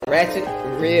ratchet,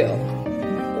 real.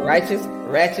 Righteous,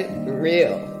 ratchet,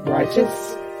 real.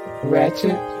 Righteous,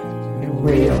 ratchet, and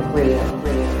real.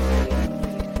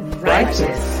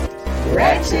 Righteous,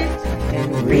 ratchet,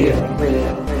 and real.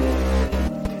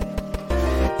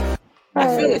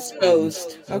 I feel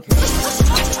exposed. Okay.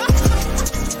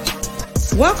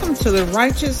 Welcome to the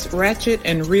Righteous, Ratchet,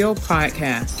 and Real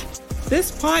podcast.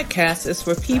 This podcast is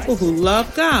for people who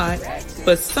love God,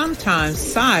 but sometimes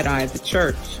side-eye the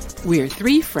church. We're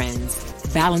three friends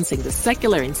balancing the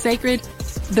secular and sacred,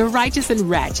 the righteous and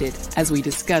ratchet, as we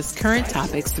discuss current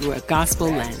topics through a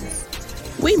gospel lens.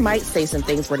 We might say some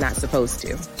things we're not supposed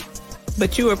to.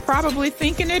 But you are probably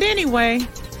thinking it anyway.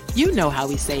 You know how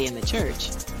we say in the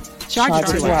church. Charge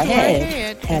it to our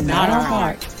head and not our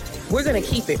heart. We're going to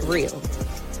keep it real.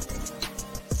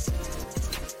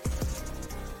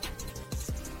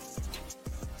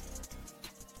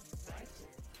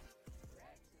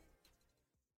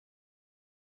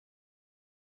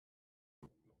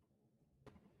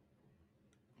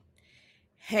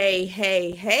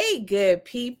 Hey, good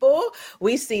people.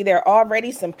 We see there are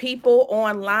already some people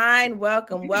online.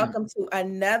 Welcome to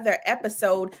another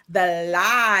episode, the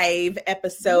live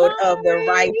episode of the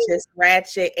Righteous,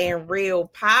 Ratchet, and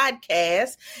Real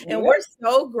podcast. And we're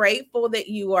so grateful that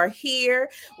you are here.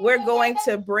 We're going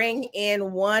to bring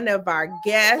in one of our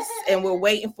guests, and we're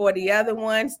waiting for the other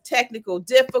ones. Technical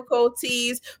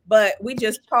difficulties, but we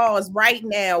just paused right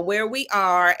now where we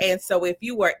are. And so if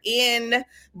you are in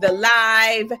the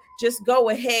live, just go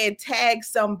ahead, tag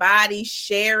somebody,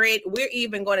 share it. We're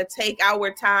even going to take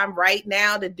our time right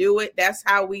now to do it. That's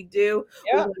how we do.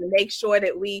 Yep. We want to make sure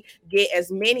that we get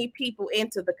as many people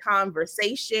into the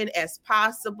conversation as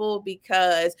possible,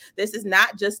 because this is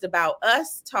not just about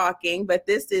us talking, but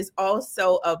this is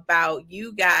also about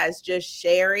you guys just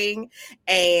sharing.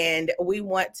 And we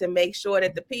want to make sure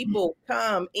that the people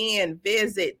come in,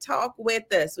 visit, talk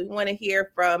with us. We want to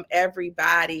hear from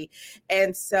everybody.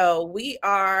 And so we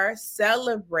are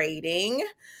celebrating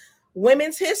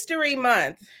Women's History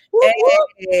Month.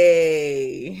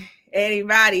 Hey,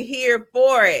 anybody here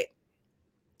for it?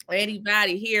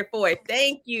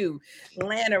 Thank you.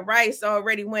 Lana Rice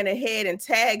already went ahead and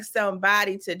tagged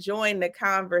somebody to join the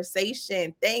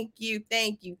conversation. Thank you.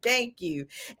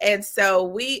 And so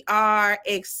we are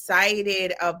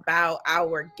excited about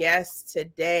our guests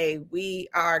today. We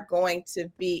are going to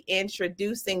be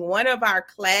introducing one of our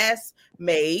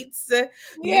classmates.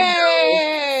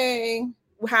 Yay!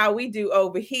 How we do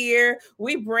over here,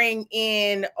 we bring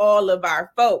in all of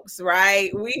our folks,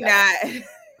 right? We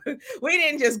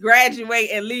didn't just graduate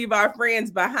and leave our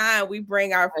friends behind. We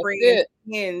bring our friends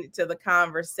into the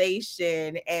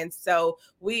conversation. And so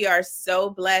we are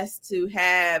so blessed to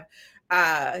have,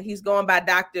 he's going by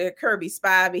Dr. Kirby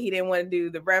Spivey. He didn't want to do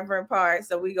the Reverend part,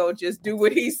 so we go just do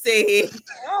what he said.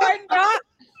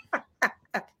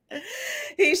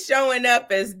 He's showing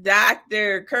up as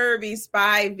Dr. Kirby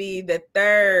Spivey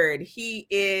III. He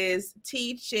is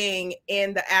teaching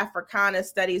in the Africana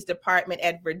Studies Department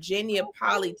at Virginia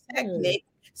Polytechnic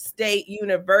State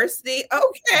University.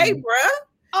 Okay, bruh.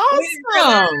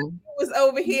 Awesome. He was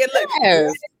over here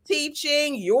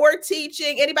teaching. You're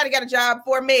teaching. Anybody got a job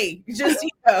for me? Just,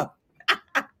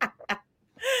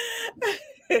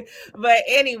 But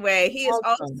anyway, he is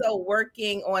also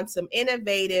working on some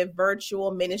innovative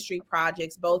virtual ministry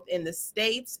projects, both in the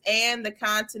States and the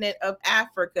continent of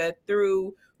Africa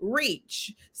through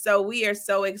Reach. So we are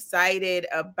so excited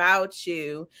about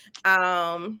you.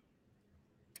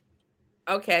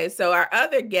 Okay, so our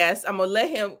other guest, I'm going to let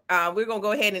him, we're going to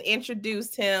go ahead and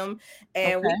introduce him,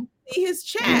 and we see his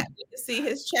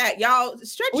chat. Y'all,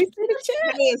 stretch your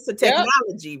hands to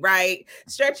technology, right?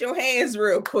 Stretch your hands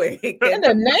real quick. In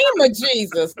the name of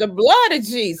Jesus, the blood of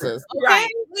Jesus. Okay? Right,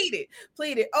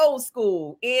 plead it old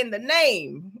school in the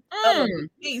name of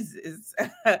Jesus.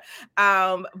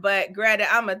 But Greta,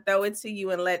 I'm going to throw it to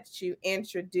you and let you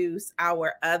introduce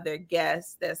our other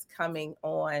guest that's coming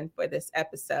on for this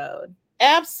episode.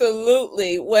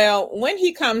 Absolutely. Well, when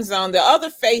he comes on, the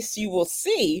other face you will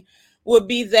see will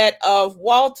be that of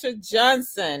Walter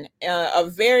Johnson, a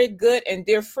very good and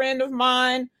dear friend of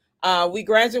mine. We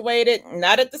graduated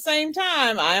not at the same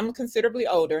time. I am considerably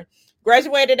older.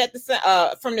 Graduated at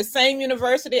from the same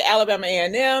university, Alabama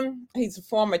A&M. He's a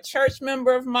former church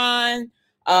member of mine,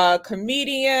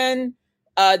 comedian,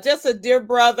 just a dear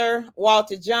brother,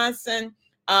 Walter Johnson.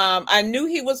 I knew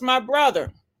he was my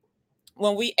brother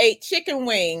when we ate chicken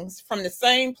wings from the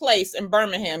same place in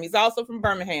Birmingham. He's also from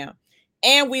Birmingham.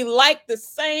 And we like the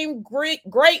same grape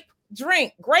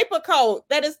drink, Grape-A-Cold.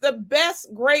 That is the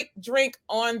best grape drink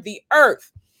on the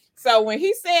earth. So when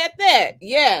he said that,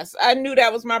 yes, I knew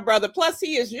that was my brother. Plus,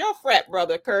 he is your frat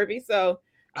brother, Kirby. So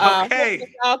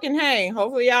hopefully y'all can hang.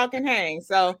 Hopefully y'all can hang.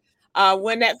 So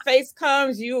when that face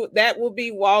comes, that will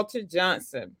be Walter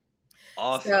Johnson.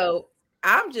 Awesome. So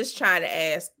I'm just trying to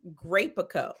ask,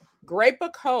 Grapico.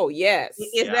 Grapico, yes.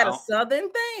 Is that a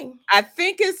Southern thing? I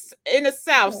think it's in the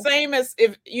South. Same as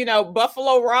if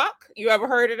Buffalo Rock. You ever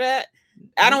heard of that?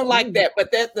 I don't like that,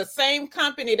 but that's the same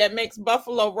company that makes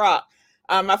Buffalo Rock.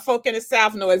 My folk in the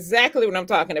South know exactly what I'm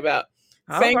talking about.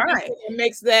 Same company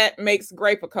that makes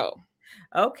Grapico.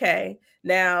 Okay.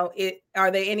 Now,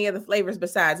 are there any other flavors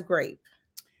besides grape?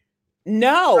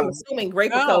 No. I'm assuming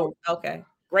Grapico. No. Okay.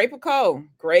 Grapico.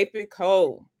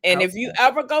 And if you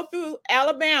ever go through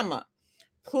Alabama,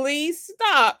 please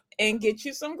stop and get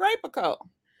you some Grapico.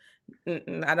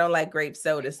 I don't like grape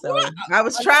soda, so I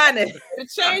was trying to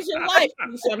change your life.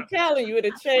 I'm telling you,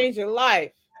 it'll change your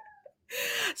life.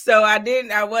 So I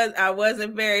didn't. I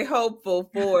wasn't very hopeful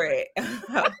for it.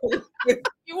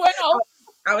 You went home.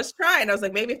 I was trying. I was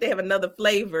like, maybe if they have another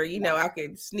flavor, I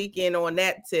could sneak in on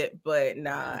that tip. But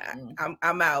nah,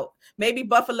 I'm out. Maybe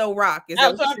Buffalo Rock.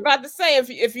 I was about to say,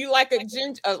 if you like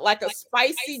a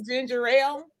spicy ginger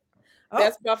ale,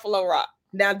 that's Buffalo Rock.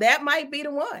 Now that might be the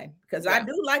one, because I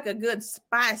do like a good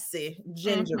spicy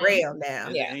ginger ale now.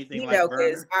 Yeah,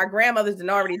 because our grandmothers had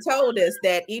already told us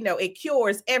that it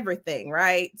cures everything,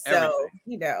 right?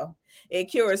 Everything. So it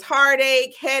cures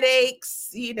heartache,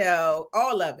 headaches,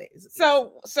 all of it.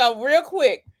 So real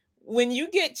quick, when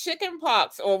you get chicken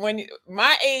pox, or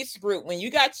my age group, when you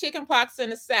got chicken pox in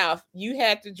the South, you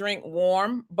had to drink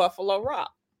warm Buffalo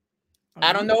Rock.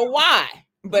 I don't know why.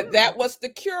 But that was the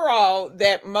cure-all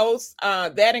that most,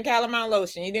 that and calamine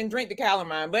lotion. You didn't drink the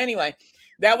calamine. But anyway,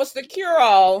 that was the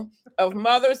cure-all of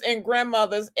mothers and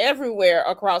grandmothers everywhere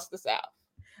across the South.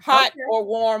 Hot or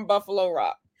warm Buffalo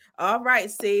Rock. All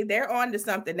right. See, they're on to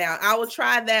something now. I will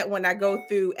try that when I go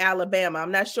through Alabama.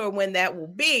 I'm not sure when that will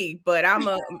be, but I'm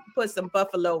going to put some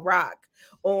Buffalo Rock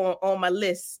on my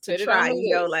list to try,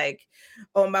 like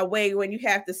on my way when you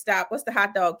have to stop. What's the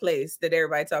hot dog place that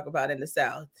everybody talk about in the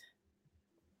South?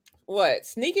 What?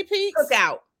 Sneaky Pete's?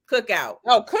 Cookout.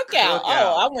 Oh, Cookout.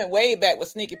 Oh, I went way back with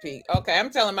Sneaky Pete. Okay, I'm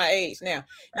telling my age now.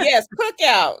 Yes,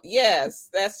 Cookout. Yes,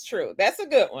 that's true. That's a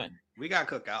good one. We got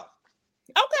Cookout.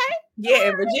 Okay. Yeah,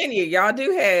 in Virginia, y'all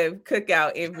do have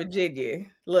Cookout in Virginia.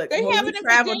 Look, when we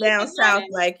travel down south,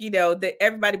 like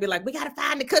everybody be like, we gotta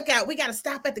find the Cookout. We gotta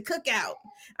stop at the Cookout.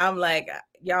 I'm like,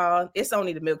 y'all, it's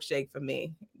only the milkshake for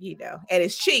me, and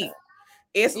it's cheap.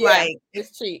 It's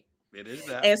it's cheap. It is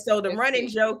that. And so the running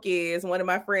joke is, one of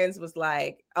my friends was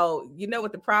like, oh, you know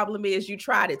what the problem is? You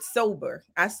tried it sober.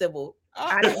 I said, well,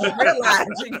 I didn't realize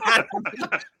you got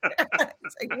to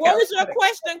What was your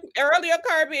question earlier,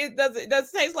 Kirby? Does it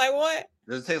taste like what?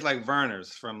 Does it taste like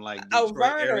Verner's from like Detroit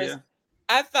Verner's area?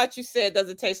 I thought you said, does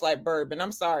it taste like bourbon?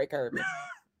 I'm sorry, Kirby.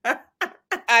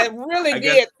 I really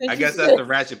did. I guess that's the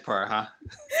ratchet part, huh?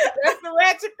 That's the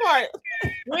ratchet part.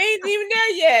 We ain't even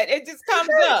there yet. It just comes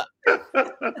up.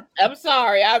 I'm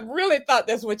sorry. I really thought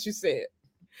that's what you said.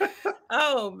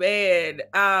 Oh man.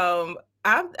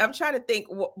 I'm trying to think.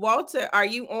 Walter, are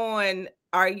you on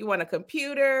a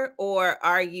computer or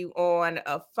are you on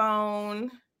a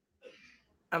phone?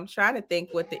 I'm trying to think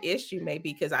what the issue may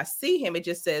be, because I see him. It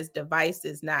just says device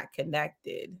is not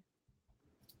connected.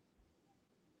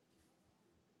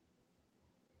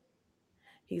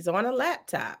 He's on a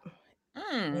laptop.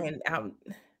 And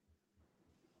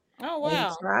oh wow.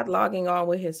 He tried logging on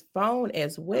with his phone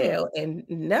as well, and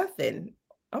nothing.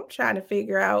 I'm trying to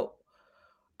figure out.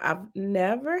 I've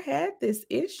never had this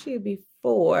issue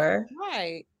before.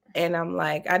 Right. And I'm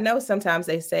like, I know sometimes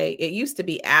they say it used to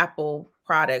be Apple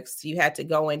products. You had to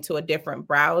go into a different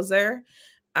browser.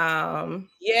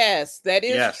 Yes, that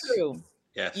is true.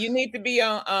 Yes. You need to be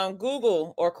on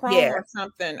Google or Chrome or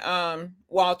something.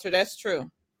 Walter, that's true.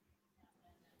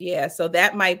 Yeah, so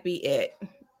that might be it.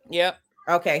 Yep.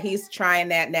 Okay, he's trying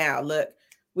that now. Look,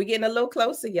 we're getting a little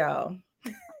closer, y'all.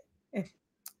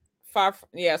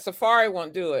 Safari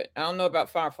won't do it. I don't know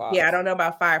about Firefox. Yeah, I don't know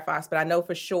about Firefox, but I know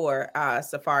for sure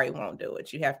Safari won't do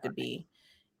it. You have to be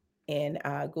in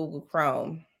Google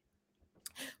Chrome.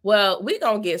 Well, we're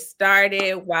gonna get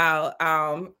started while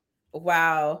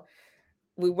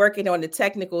we're working on the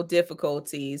technical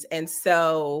difficulties. And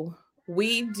so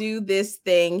we do this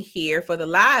thing here for the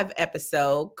live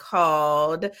episode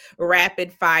called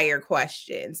Rapid Fire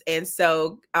Questions. And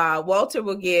so Walter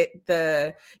will get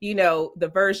the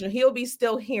version. He'll be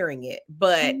still hearing it.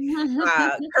 But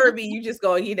Kirby, you just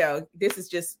go, this is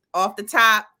just off the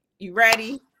top. You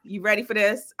ready? You ready for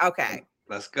this? Okay.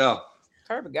 Let's go.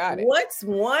 Kirby got it. What's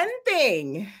one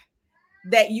thing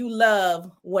that you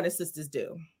love when a sisters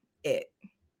do it?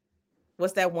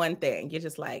 What's that one thing you're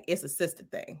just like, it's a sister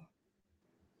thing?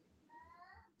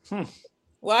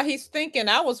 While he's thinking,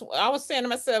 I was saying to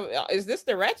myself, is this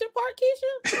the ratchet part,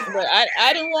 Keisha? But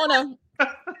I didn't want to.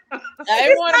 I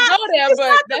didn't want to go there. It's but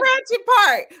not the ratchet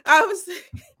part.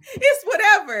 It's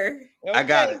whatever. Okay.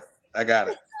 I got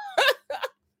it.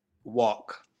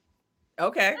 Walk.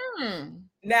 Okay.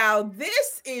 Now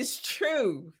this is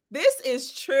true.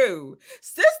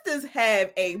 Sisters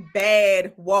have a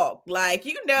bad walk. Like,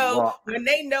 when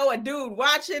they know a dude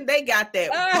watching, they got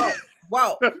that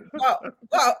walk.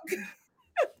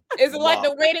 Is it like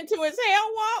the wait until his hair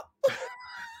walk?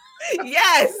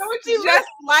 Yes, just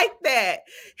like that.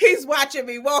 He's watching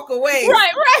me walk away.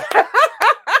 Right.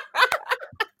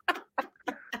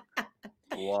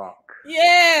 Walk.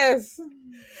 Yes.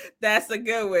 That's a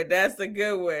good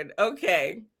one.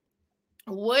 Okay.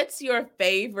 What's your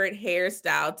favorite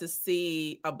hairstyle to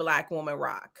see a Black woman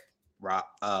rock?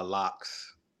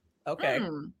 Locks. Okay.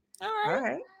 All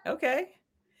right. Okay.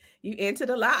 You into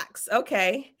the locks.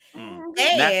 Okay.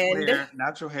 And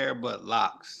natural hair, but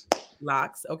locks.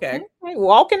 Locks. Okay.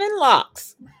 Walking in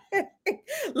locks.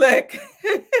 Look.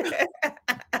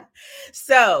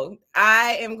 So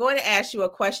I am going to ask you a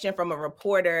question from a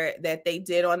reporter that they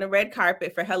did on the red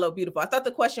carpet for Hello Beautiful. I thought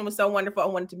the question was so wonderful. I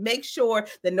wanted to make sure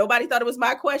that nobody thought it was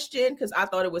my question because I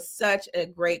thought it was such a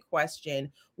great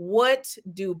question. What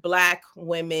do Black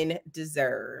women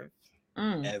deserve?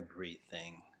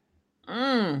 Everything.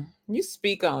 You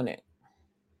speak on it.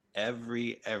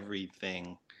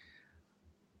 Everything.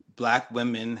 Black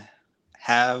women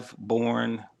have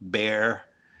borne, bear,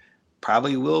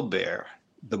 probably will bear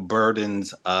the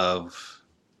burdens of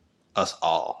us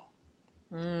all.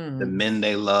 The men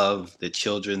they love, the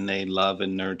children they love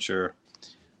and nurture,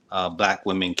 Black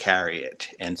women carry it.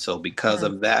 And so because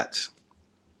of that,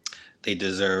 they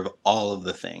deserve all of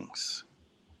the things,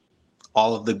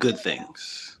 all of the good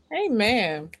things.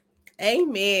 Amen.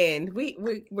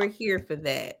 We're here for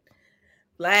that.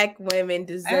 Black women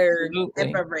deserve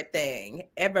everything.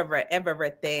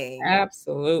 Everything.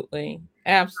 Absolutely.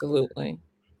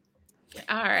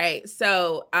 All right.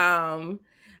 So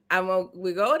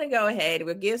we're going to go ahead.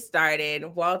 We'll get started.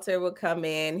 Walter will come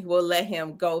in. We'll let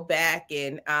him go back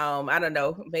and I don't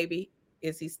know, maybe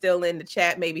is he still in the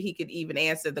chat? Maybe he could even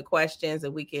answer the questions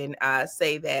and we can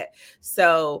say that.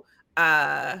 So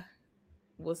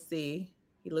we'll see.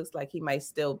 He looks like he might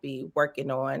still be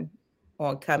working on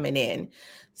coming in.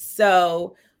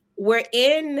 So we're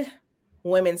in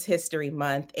Women's History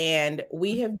Month, and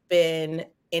we have been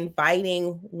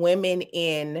inviting women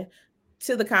in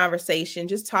to the conversation,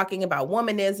 just talking about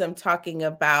womanism, talking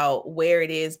about where it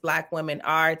is Black women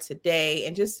are today,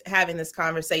 and just having this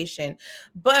conversation.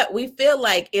 But we feel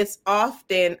like it's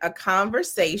often a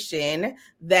conversation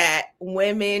that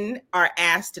women are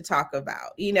asked to talk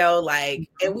about, and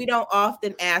we don't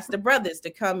often ask the brothers to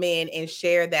come in and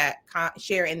share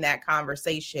in that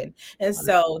conversation. And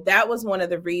so that was one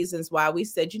of the reasons why we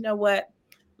said, you know what?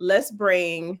 Let's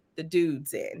bring the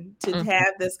dudes in to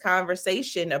have this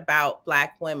conversation about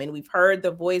Black women. We've heard the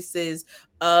voices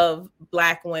of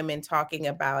Black women talking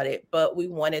about it, but we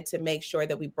wanted to make sure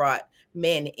that we brought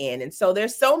men in. And so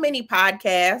there's so many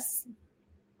podcasts.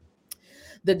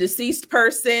 The Deceased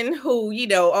Person who,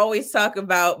 always talk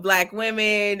about Black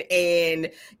women and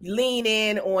lean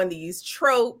in on these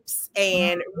tropes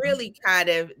and really kind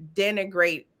of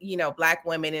denigrate, Black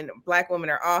women. And Black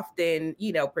women are often,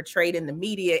 portrayed in the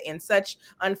media in such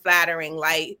unflattering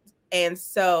light. And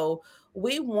so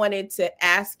we wanted to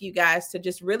ask you guys to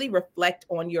just really reflect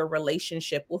on your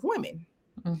relationship with women.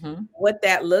 What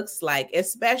that looks like,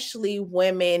 especially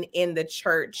women in the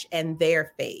church and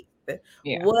their faith.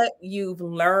 What you've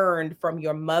learned from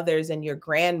your mothers and your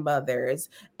grandmothers.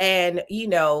 And, we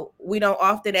don't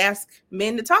often ask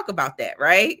men to talk about that,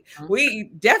 right?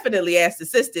 We definitely ask the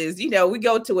sisters, we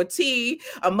go to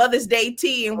a Mother's Day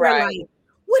tea and we're like,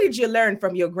 what did you learn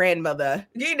from your grandmother?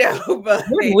 But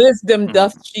what wisdom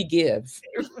doth she give?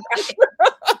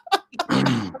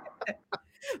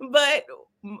 But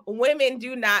women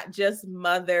do not just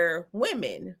mother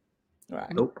women.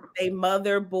 Right. Nope. They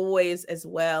mother boys as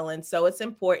well. And so it's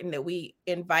important that we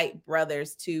invite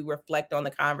brothers to reflect on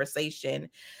the conversation.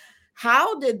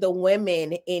 How did the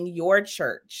women in your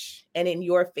church and in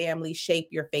your family shape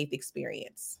your faith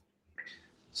experience?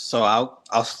 So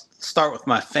I'll start with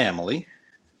my family.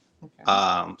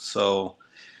 Okay. So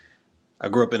I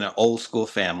grew up in an old school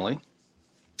family.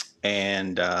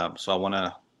 And so I want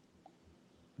to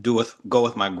go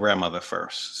with my grandmother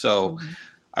first. So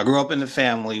I grew up in a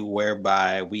family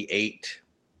whereby we ate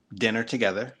dinner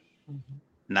together,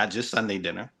 not just Sunday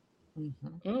dinner.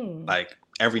 like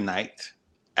every night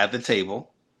at the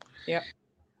table. Yep.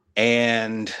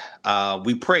 And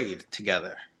we prayed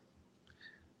together.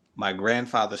 My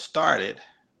grandfather started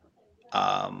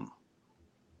the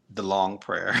long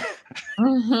prayer.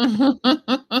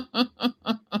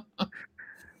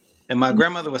 And my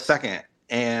grandmother was second.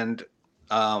 And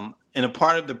in a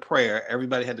part of the prayer,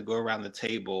 everybody had to go around the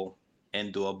table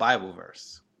and do a Bible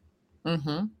verse.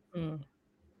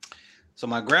 So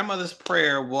my grandmother's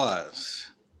prayer was,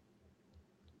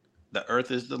 the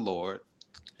earth is the Lord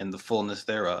and the fullness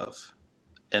thereof,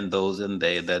 and those in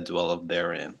they that dwelleth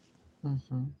therein.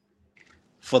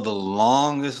 For the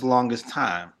longest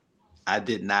time, I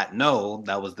did not know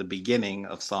that was the beginning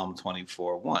of Psalm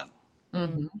 24:1.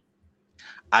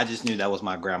 I just knew that was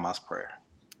my grandma's prayer.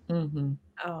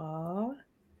 Oh.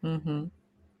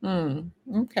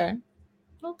 Okay.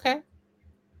 Okay.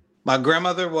 My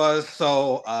grandmother was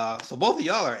so both of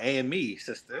y'all are AME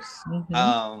sisters.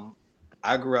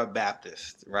 I grew up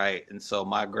Baptist, right? And so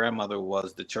my grandmother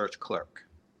was the church clerk.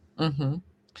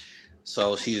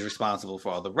 So she's responsible for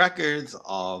all the records,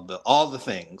 all the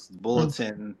things, the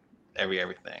bulletin,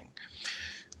 everything.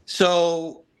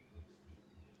 So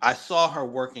I saw her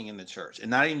working in the church, and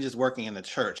not even just working in the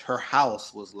church. Her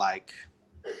house was like,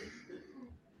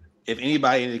 if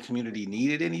anybody in the community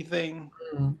needed anything,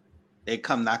 they'd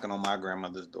come knocking on my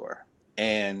grandmother's door.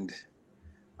 And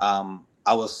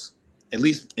I was, at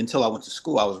least until I went to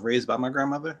school, I was raised by my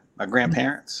grandmother, my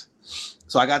grandparents.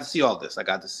 So I got to see all this. I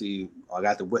got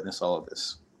to witness all of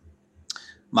this.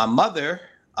 My mother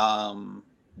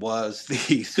was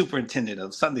the superintendent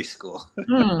of Sunday school.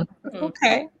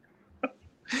 Okay.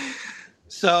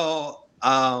 So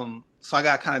I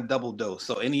got kind of double dose.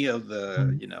 So any of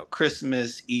the,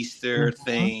 Christmas, Easter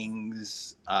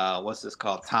things, what's this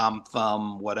called? Tom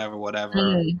Thumb,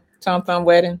 whatever. Tom Thumb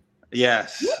wedding.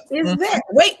 Yes. What is that?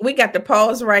 Wait, we got the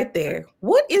pause right there.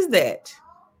 What is that?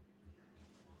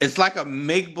 It's like a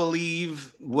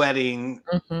make-believe wedding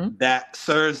that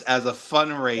serves as a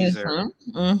fundraiser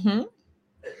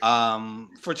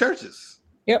for churches.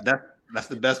 Yep. That's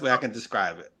the best way I can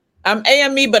describe it. I'm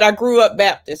AME, but I grew up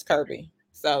Baptist, Kirby.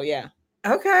 So yeah.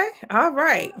 Okay. All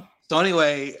right. So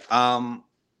anyway,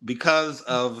 because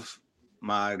of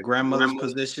my grandmother's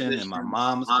position and my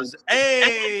mom's position.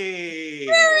 Hey!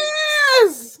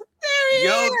 Yes! There he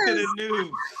Yo is. to the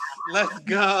news. Let's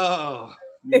go.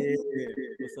 Yeah.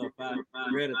 What's up, Bob?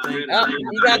 Greta, thank you.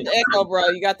 You got the echo, bro.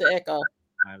 You got the echo. All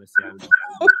right, let's see how we do.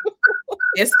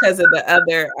 It's because of the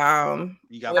other I'll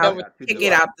kick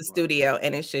it out the studio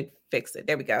and it should fix it.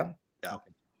 There we go. Yeah.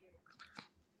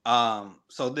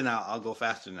 So then I'll go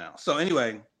faster now. So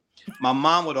anyway, my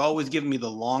mom would always give me the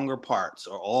longer parts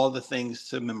or all the things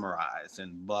to memorize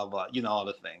and blah blah, all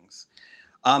the things.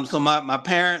 So my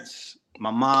parents,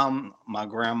 my mom, my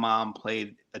grandmom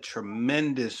played a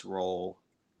tremendous role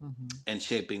in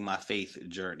shaping my faith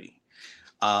journey.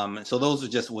 And so those are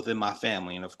just within my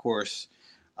family. And of course,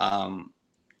 I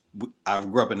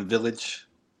grew up in a village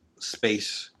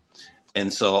space.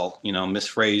 And so, Miss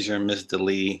Frazier, Miss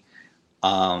DeLee,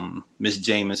 Miss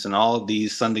Jameson, all of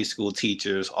these Sunday school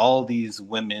teachers, all these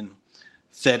women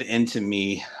fed into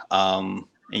me. And,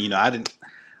 I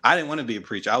didn't want to be a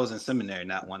preacher. I was in seminary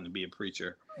not wanting to be a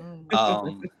preacher.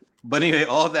 But anyway,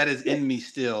 all that is in me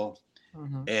still.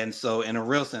 And so in a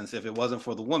real sense, if it wasn't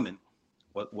for the women,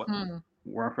 what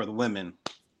weren't for the women,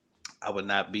 I would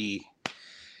not be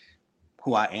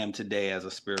who I am today as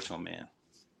a spiritual man.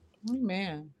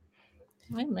 Amen.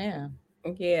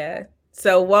 Yeah.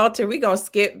 So Walter, we're going to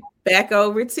skip back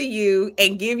over to you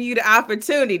and give you the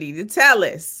opportunity to tell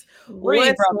us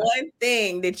what's one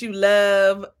thing that you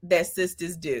love that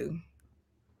sisters do.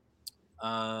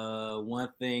 One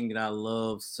thing that I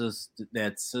love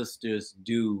that sisters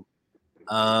do.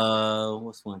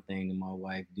 What's one thing that my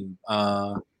wife do?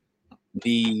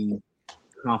 The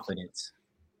confidence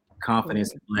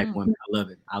in Black women. I love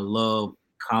it. I love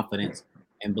confidence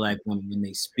in Black women when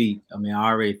they speak. I mean, I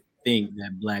already think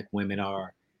that Black women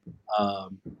are,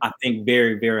 I think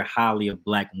very, very highly of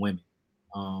Black women.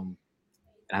 And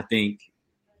I think,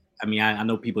 I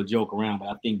know people joke around, but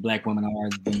I think Black women are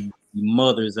the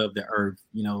mothers of the earth,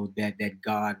 that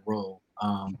God role.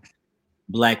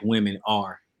 Black women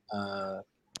are. I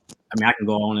can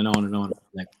go on and on and on.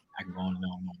 I can go on and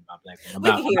on about Black women. We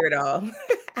can hear it all.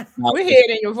 We hear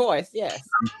it in your voice, yes.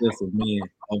 Listen, man.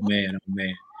 Oh man.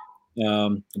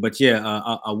 But yeah,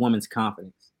 a woman's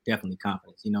confidence, definitely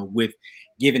confidence. With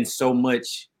given so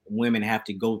much women have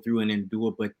to go through and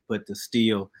endure, but to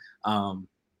still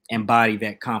embody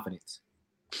that confidence.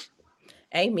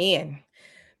 Amen.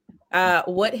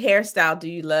 What hairstyle do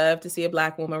you love to see a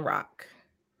Black woman rock?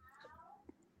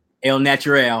 El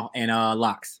Natural and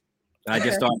locks. So I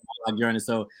just started my journey.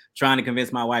 So trying to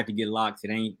convince my wife to get locks.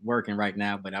 It ain't working right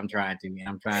now, but I'm trying to. Man.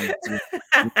 I'm trying to.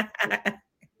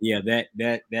 Yeah,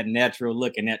 that natural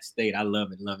look in that state. I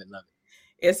love it. Love it. Love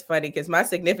it. It's funny because my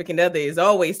significant other is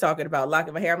always talking about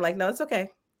locking my hair. I'm like, no, it's okay.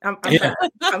 I'm fine.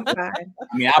 I'm fine.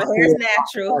 I mean, my hair's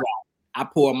natural. I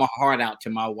pour my heart out to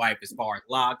my wife as far as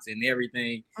locks and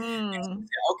everything. And she said,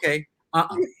 okay.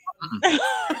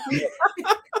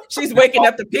 She's waking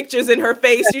up the pictures in her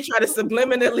face. She try to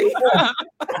subliminally. I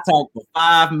talked for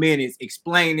 5 minutes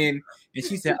explaining, and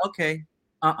she said, okay,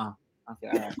 I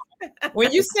said, all right.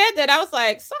 When you said that, I was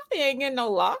like, something ain't getting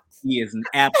no locks. He is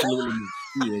absolutely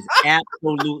not. He is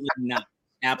absolutely not.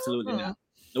 Absolutely not.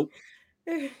 Nope.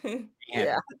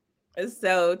 Yeah.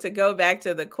 So to go back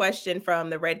to the question from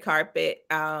the red carpet,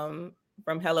 from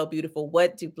Hello Beautiful,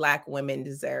 what do Black women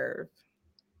deserve?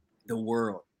 The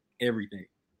world, everything,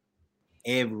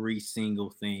 every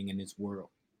single thing in this world,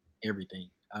 everything.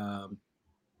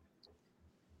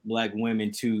 Black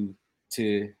women to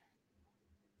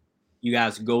you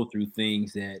guys go through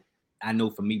things that I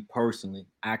know for me personally,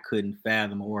 I couldn't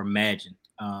fathom or imagine.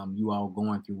 You all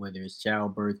going through, whether it's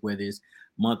childbirth, whether it's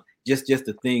just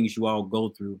the things you all go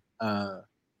through,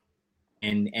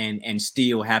 and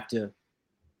still have to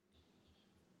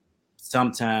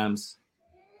sometimes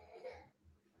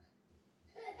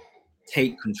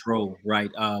take control,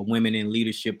 right? Women in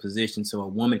leadership positions, so a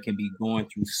woman can be going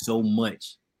through so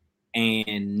much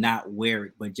and not wear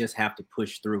it, but just have to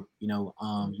push through. You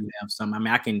have some. I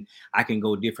mean, I can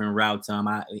go different routes.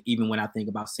 Even when I think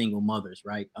about single mothers,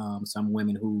 right? Some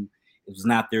women who it was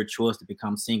not their choice to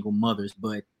become single mothers,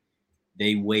 but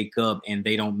they wake up and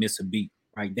they don't miss a beat,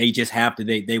 right? They just have to.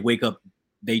 They wake up.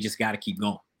 They just got to keep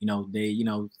going.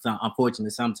 Unfortunately,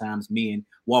 sometimes men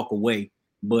walk away,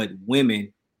 but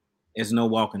women, there's no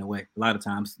walking away. A lot of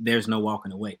times, there's no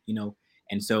walking away.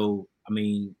 And so I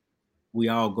mean. We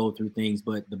all go through things,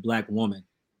 but the Black woman,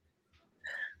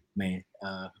 man,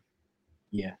 the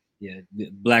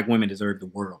Black women deserve the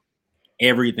world.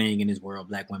 Everything in this world,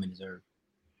 Black women deserve.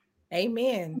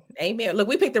 Amen. Look,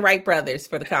 we picked the right brothers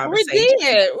for the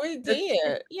conversation. We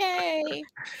did. Yay.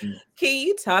 Can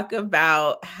you talk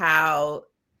about how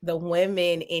the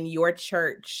women in your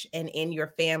church and in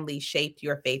your family shaped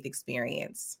your faith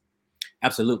experience?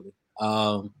 Absolutely.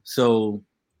 So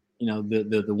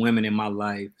the women in my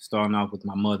life, starting off with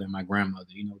my mother and my grandmother,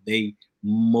 they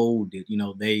molded,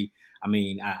 I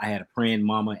had a praying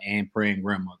mama and praying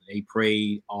grandmother. They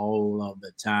prayed all of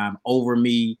the time over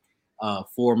me,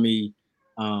 for me.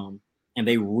 And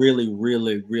they really,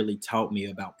 really, really taught me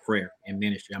about prayer and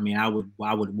ministry. I mean, I would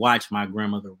watch my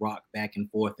grandmother rock back and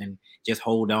forth and just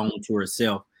hold on to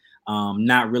herself,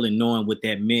 not really knowing what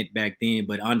that meant back then,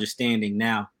 but understanding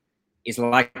now. It's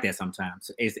like that sometimes.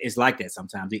 It's like that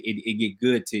sometimes. It get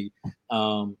good to you.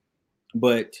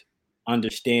 But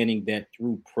understanding that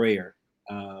through prayer,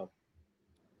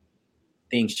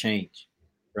 things change,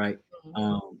 right?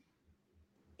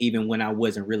 Even when I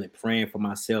wasn't really praying for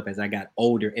myself as I got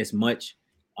older as much,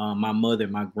 my mother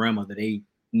and my grandmother, they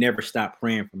never stopped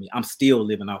praying for me. I'm still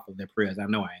living off of their prayers. I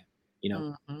know I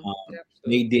am.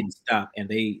 They didn't stop, and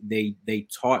they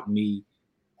taught me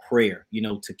prayer,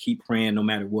 to keep praying no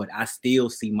matter what. I still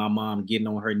see my mom getting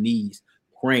on her knees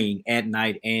praying at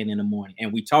night and in the morning,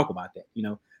 and we talk about that,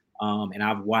 and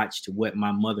I've watched what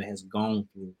my mother has gone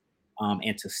through,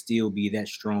 and to still be that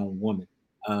strong woman.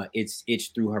 It's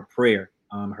through her prayer,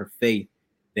 her faith,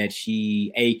 that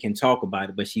she can talk about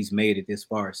it, but she's made it this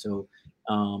far. So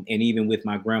and even with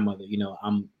my grandmother,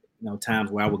 I'm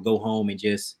times where I would go home and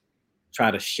just try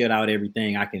to shut out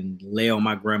everything. I can lay on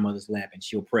my grandmother's lap and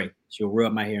she'll pray. She'll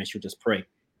rub my hair and she'll just pray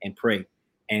and pray.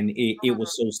 And it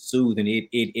was so soothing.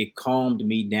 It calmed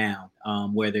me down,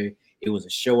 whether it was a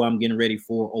show I'm getting ready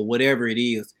for or whatever it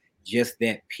is. Just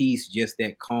that peace, just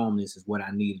that calmness is what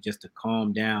I needed, just to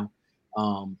calm down.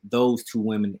 Those two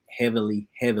women heavily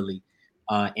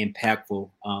impactful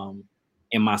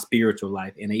in my spiritual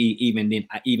life. And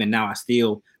even now, I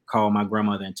still call my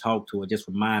grandmother and talk to her, just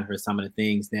remind her some of the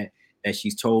things that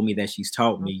she's told me, that she's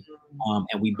taught me.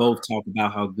 And we both talk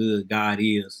about how good God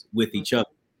is with each other,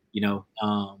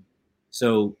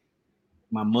 so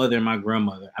my mother and my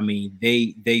grandmother, I mean,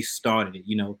 they started it,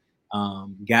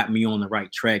 got me on the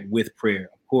right track with prayer.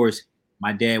 Of course,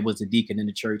 my dad was a deacon in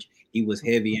the church. He was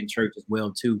heavy in church as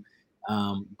well too.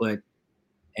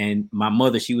 And my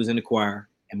mother, she was in the choir,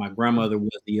 and my grandmother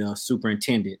was the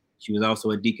superintendent. She was also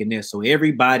a deaconess. So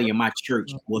everybody in my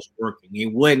church was working.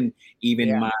 It wasn't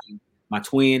even my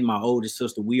twin, my oldest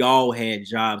sister. We all had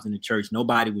jobs in the church.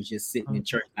 Nobody was just sitting in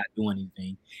church not doing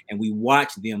anything. And we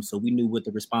watched them, so we knew what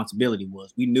the responsibility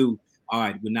was. We knew, all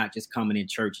right, we're not just coming in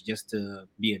church just to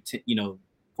be,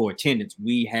 for attendance.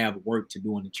 We have work to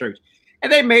do in the church.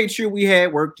 And they made sure we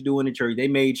had work to do in the church. They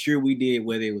made sure we did,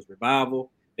 whether it was revival,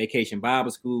 vacation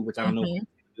Bible school, which I don't know if we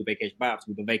do vacation Bible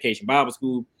school, but vacation Bible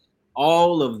school,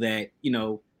 all of that,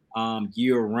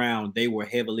 year round, they were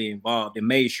heavily involved and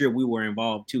made sure we were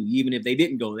involved too. Even if they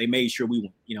didn't go, they made sure we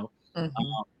went,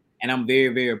 and I'm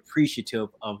very, very appreciative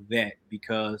of that,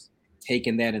 because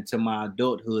taking that into my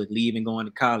adulthood, leaving, going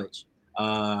to college.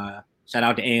 Shout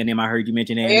out to A&M. I heard you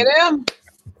mention A&M.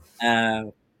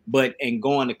 But in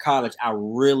going to college, I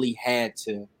really had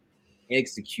to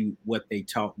execute what they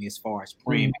taught me as far as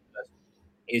praying. Because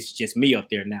it's just me up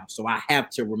there now. So I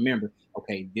have to remember,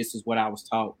 okay, this is what I was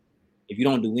taught. If you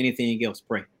don't do anything else,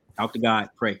 pray. Talk to God,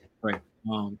 pray.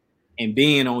 And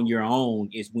being on your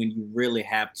own is when you really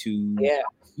have to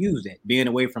use that. Being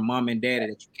away from mom and dad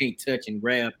that you can't touch and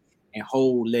grab and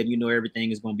hold, letting you know everything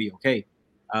is going to be okay.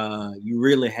 You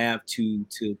really have to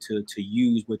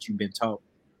use what you've been taught.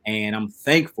 And I'm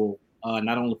thankful,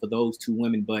 not only for those two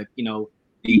women, but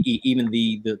even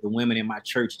the women in my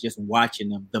church, just watching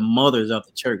them, the mothers of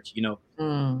the church, so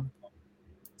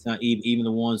even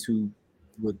the ones who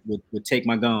would take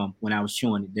my gum when I was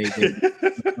chewing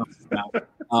it.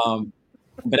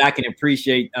 But I can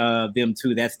appreciate them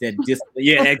too. That's that discipline.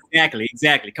 Yeah, exactly.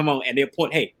 Come on, and they'll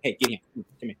point, hey, get him. Come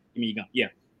here, give me your gum. Yeah,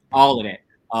 all of that.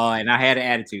 And I had an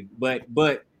attitude, but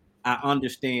I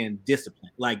understand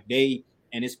discipline.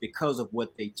 And it's because of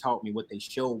what they taught me, what they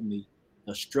showed me,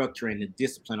 the structure and the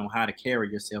discipline on how to carry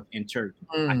yourself in church.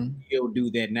 I still do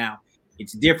that now.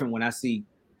 It's different when I see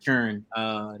Churn,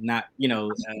 not I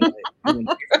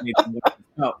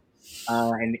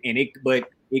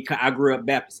grew up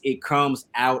Baptist. It comes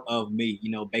out of me,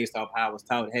 based off how I was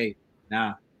taught. Hey,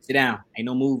 nah, sit down. Ain't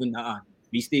no moving.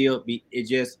 Be still.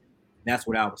 That's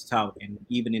what I was taught. And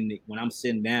even when I'm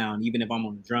sitting down, even if I'm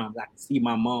on the drums, I can see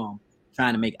my mom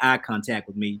trying to make eye contact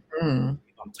with me. If I'm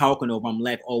talking or if I'm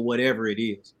laughing or whatever it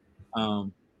is.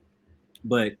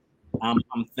 But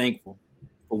I'm thankful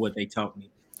for what they taught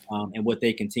me, and what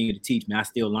they continue to teach me. I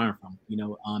still learn from.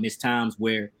 It's times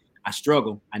where I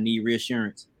struggle. I need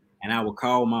reassurance, and I will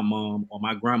call my mom or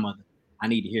my grandmother. I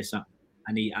need to hear something.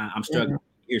 I'm struggling to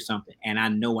hear something, and I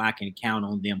know I can count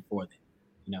on them for that.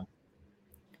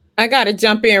 I got to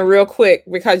jump in real quick,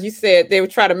 because you said they would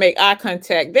try to make eye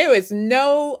contact. There is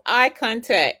no eye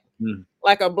contact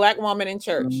like a Black woman in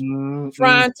church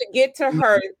trying to get to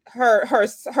her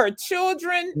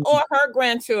children or her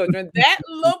grandchildren. That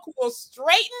look will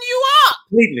straighten you up.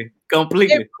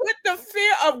 Completely. And put the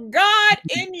fear of God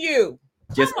in you.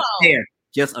 Just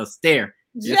a stare.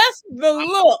 Just the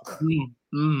look.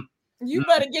 You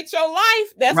better get your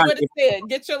life. That's right. What it said.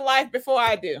 Get your life before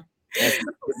I do.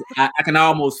 I can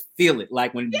almost feel it.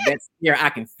 Like when that's here, I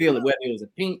can feel it. Whether it was a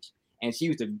pinch and she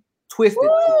used to twist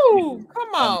it. Ooh,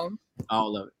 come on.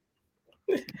 All of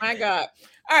it. My God.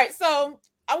 All right. So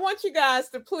I want you guys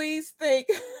to please think.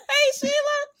 Hey, Sheila.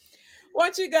 I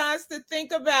want you guys to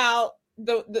think about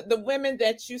the women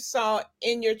that you saw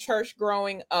in your church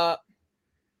growing up.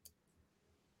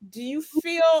 Do you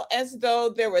feel as though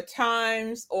there were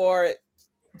times or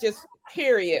just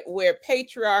period where the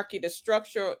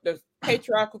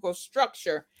patriarchal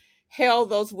structure held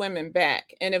those women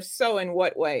back? And if so, in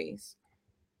what ways?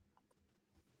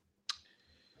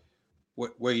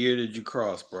 What year did you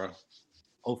cross, bro?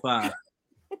 05.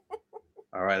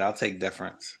 All right, I'll take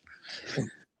deference.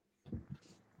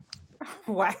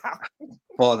 Wow.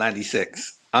 Fall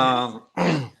 96. I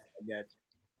got you.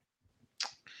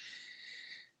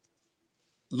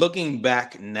 Looking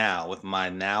back now with my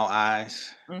now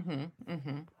eyes,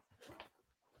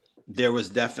 there was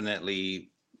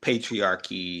definitely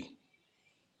patriarchy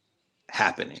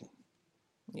happening.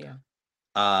 Yeah.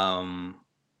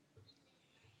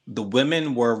 The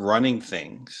women were running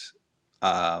things,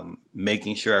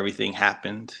 making sure everything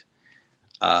happened.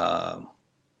 I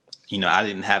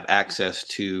didn't have access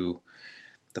to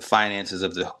the finances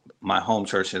of my home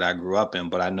church that I grew up in,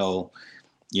 but I know,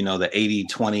 the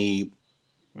 80-20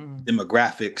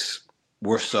 demographics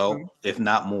were so, if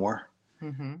not more.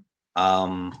 And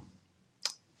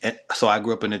so I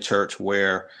grew up in a church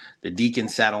where the deacon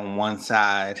sat on one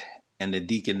side and the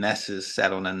deaconesses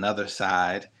sat on another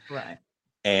side. Right.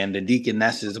 And the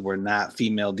deaconesses were not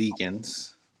female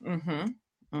deacons.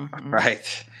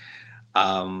 Right.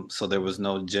 So there was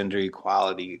no gender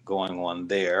equality going on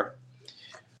there.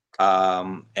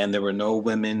 And there were no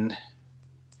women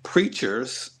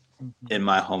preachers in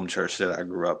my home church that I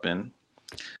grew up in.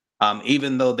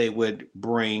 Even though they would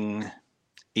bring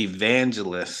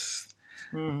evangelists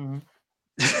to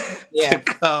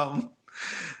come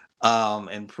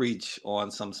and preach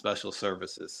on some special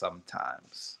services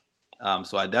sometimes.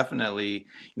 So I definitely,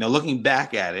 looking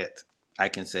back at it, I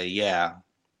can say, yeah,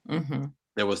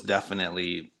 there was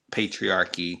definitely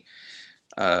patriarchy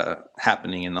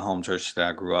happening in the home church that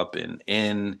I grew up in.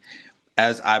 And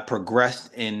as I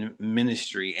progressed in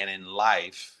ministry and in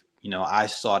life, I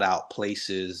sought out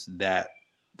places that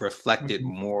reflected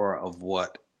more of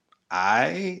what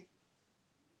I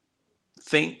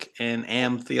think and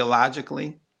am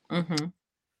theologically.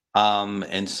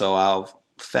 And so I'll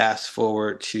fast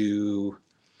forward to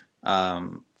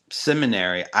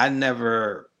seminary. I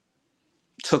never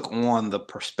took on the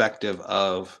perspective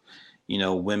of,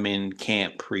 women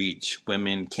can't preach,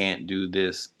 women can't do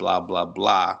this, blah, blah,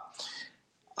 blah.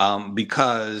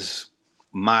 Because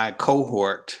my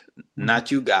cohort,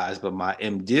 not you guys, but my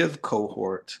MDiv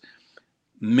cohort,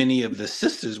 many of the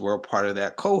sisters were a part of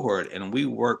that cohort, and we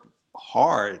worked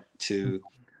hard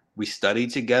we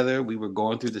studied together. We were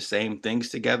going through the same things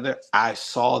together. I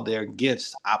saw their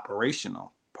gifts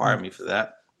operational. Pardon me for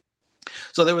that.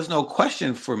 So there was no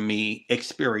question for me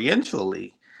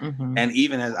experientially. And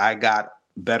even as I got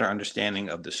better understanding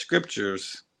of the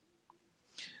scriptures,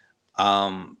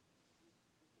 God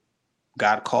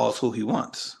calls who he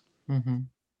wants,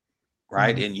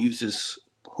 right? And uses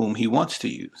whom he wants to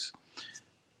use.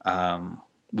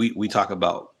 We talk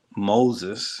about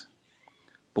Moses,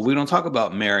 but we don't talk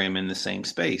about Miriam in the same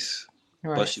space.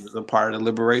 Right. But she was a part of the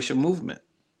liberation movement.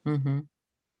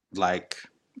 Like,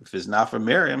 if it's not for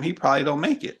Miriam, he probably don't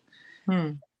make it.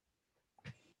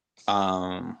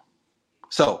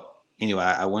 So anyway,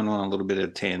 I went on a little bit of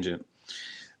a tangent.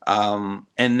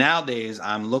 And nowadays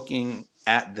I'm looking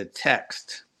at the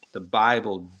text, the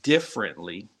Bible,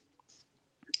 differently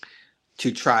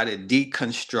to try to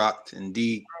deconstruct and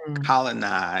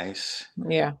decolonize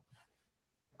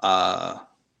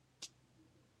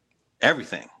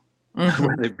everything,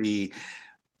 whether it be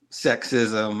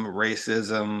sexism,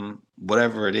 racism,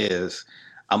 whatever it is.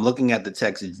 I'm looking at the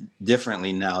text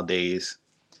differently nowadays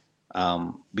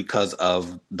because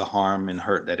of the harm and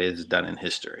hurt that is done in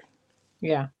history.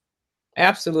 Yeah,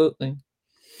 absolutely.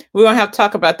 We're gonna have to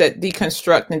talk about that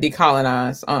deconstruct and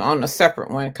decolonize on a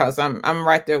separate one, because I'm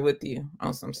right there with you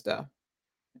on some stuff.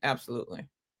 Absolutely.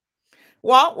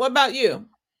 Walt, what about you?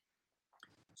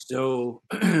 So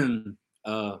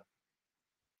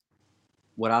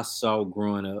what I saw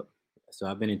growing up, so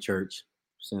I've been in church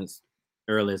since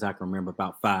early as I can remember,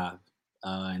 about 5.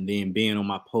 And then being on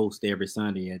my post every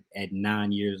Sunday at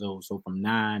 9 years old. So from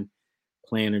 9,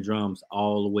 playing the drums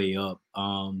all the way up.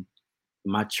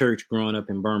 My church growing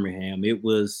up in Birmingham, it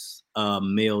was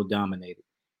male dominated.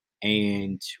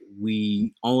 And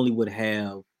we only would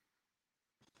have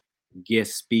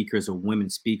guest speakers or women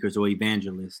speakers or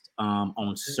evangelists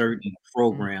on certain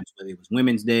programs, whether it was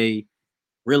Women's Day,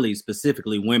 really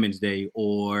specifically Women's Day,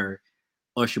 or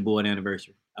Usher Board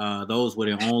Anniversary. Those were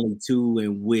the only 2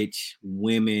 in which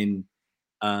women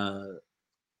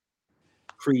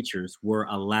preachers were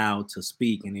allowed to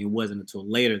speak. And it wasn't until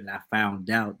later that I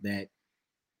found out that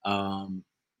our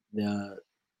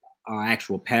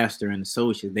actual pastor and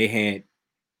associate, they had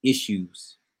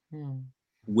issues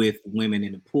with women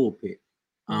in the pulpit.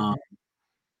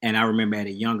 And I remember at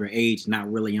a younger age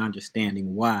not really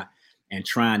understanding why and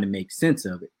trying to make sense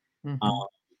of it.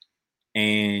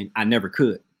 And I never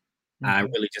could. I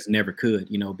really just never could,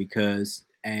 because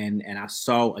and I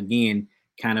saw, again,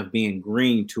 kind of being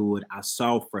green to it. I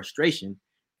saw frustration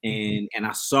and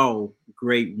I saw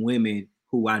great women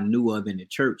who I knew of in the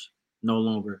church no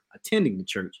longer attending the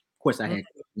church. Of course, I had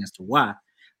questions as to why,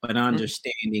 but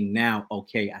understanding now,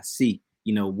 okay, I see,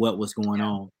 what was going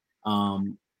on.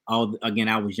 Again,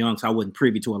 I was young, so I wasn't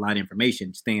privy to a lot of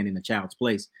information, staying in a child's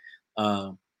place.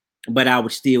 But I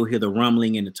would still hear the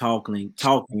rumbling and the talking,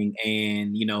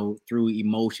 and, through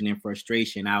emotion and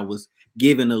frustration, I was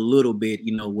given a little bit,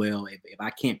 well, if I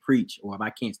can't preach or if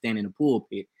I can't stand in the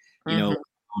pulpit,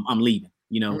 I'm leaving,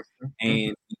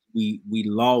 and we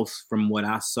lost, from what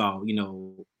I saw,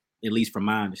 at least from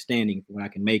my understanding, what I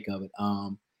can make of it,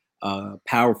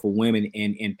 powerful women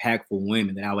and impactful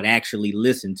women that I would actually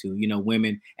listen to,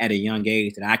 women at a young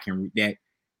age that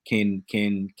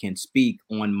can speak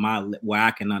on where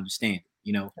I can understand,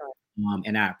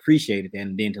 and I appreciated that.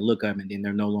 And then to look up and then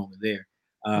they're no longer there.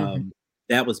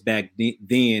 That was back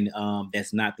then.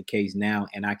 That's not the case now,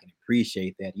 and I can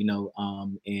appreciate that,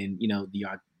 and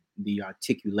the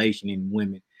articulation in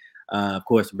women. Of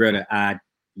course, brother, I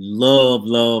love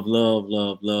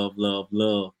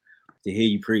to hear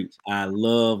you preach. I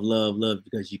love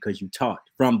because you taught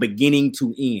from beginning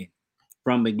to end.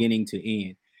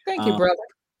 Thank you, brother.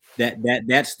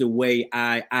 That's the way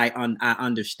I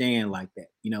understand like that,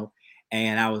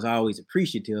 and I was always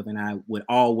appreciative, and I would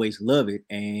always love it,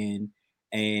 and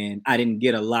I didn't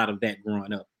get a lot of that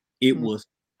growing up. It was,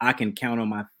 I can count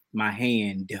on my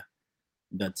hand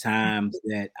the times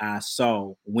that I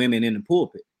saw women in the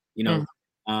pulpit, you know.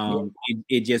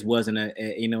 It just wasn't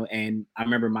you know, and I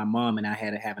remember my mom and I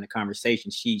had having a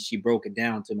conversation. She broke it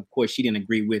down to me. Of course, she didn't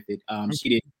agree with it.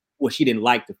 She didn't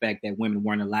like the fact that women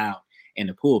weren't allowed in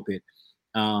the pulpit.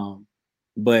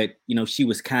 But you know, she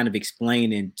was kind of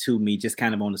explaining to me just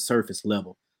kind of on the surface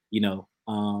level, you know.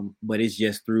 But it's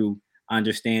just through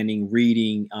understanding,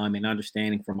 reading, and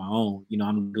understanding from my own. You know,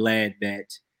 I'm glad that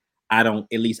I don't,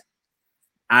 at least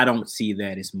I don't see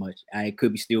that as much. It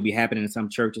could still be happening in some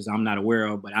churches I'm not aware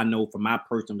of, but I know from my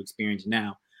personal experience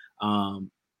now,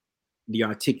 the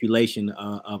articulation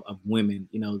of women,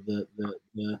 you know,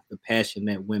 the passion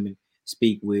that women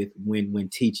speak with when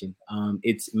teaching.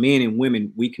 It's men and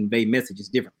women, we convey messages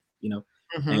differently, you know.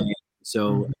 And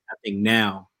so I think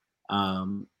now,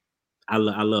 I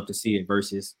love to see it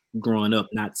versus growing up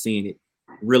not seeing it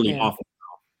really often.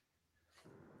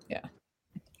 Yeah.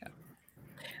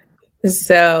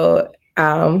 So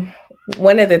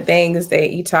one of the things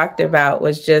that you talked about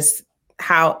was just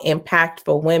how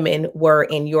impactful women were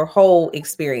in your whole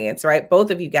experience, right? Both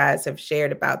of you guys have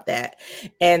shared about that.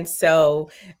 And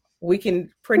so we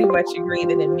can pretty much agree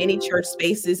that in many church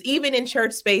spaces, even in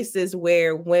church spaces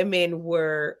where women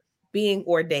were being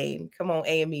ordained, come on,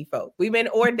 AME folk, we've been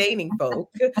ordaining folk,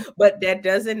 but that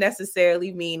doesn't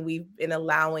necessarily mean we've been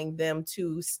allowing them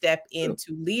to step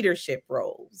into leadership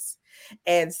roles.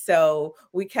 And so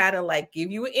we kind of like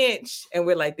give you an inch and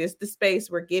we're like, this is the space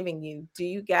we're giving you. Do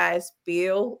you guys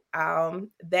feel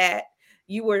that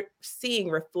you were seeing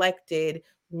reflected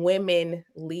women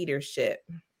leadership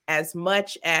as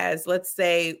much as, let's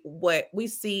say, what we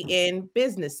see in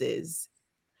businesses?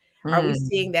 Are we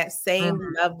seeing that same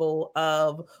level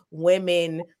of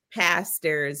women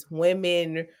pastors,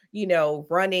 women, you know,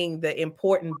 running the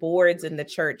important boards in the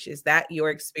church? Is that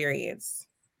your experience?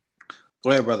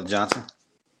 Go ahead, Brother Johnson.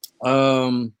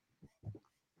 I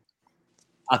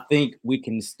think we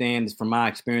can stand, from my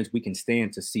experience, we can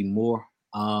stand to see more.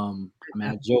 I mean,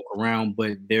 I joke around,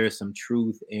 but there is some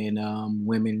truth in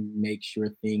women make sure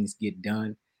things get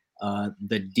done.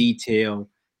 The detail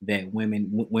that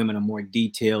women are more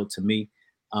detailed to me.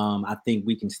 I think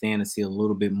we can stand to see a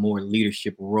little bit more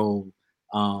leadership role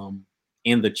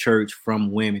in the church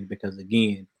from women, because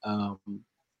again,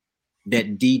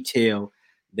 that detail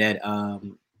that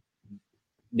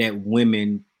that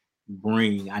women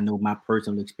bring. I know my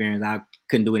personal experience. I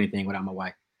couldn't do anything without my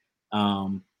wife.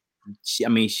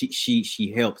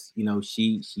 She helps. You know,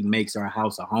 she makes our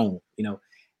house a home. You know,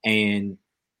 and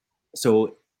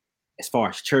so as far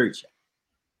as church,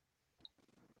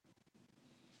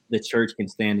 the church can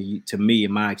stand to me.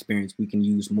 In my experience, we can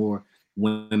use more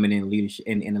women in leadership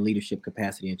in a leadership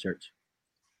capacity in church.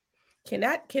 Can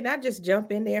I just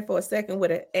jump in there for a second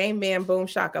with an amen, boom,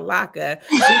 shakalaka?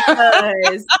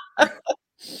 Because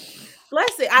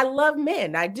bless it, I love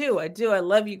men. I do. I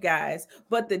love you guys.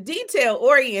 But the detail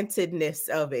orientedness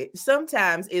of it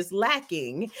sometimes is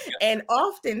lacking. And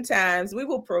oftentimes we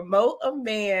will promote a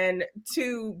man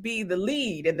to be the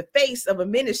lead and the face of a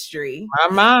ministry.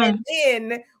 And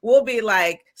then we'll be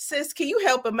like, sis, can you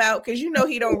help him out? Because you know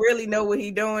he don't really know what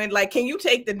he's doing. Like, can you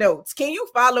take the notes? Can you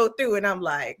follow through? And I'm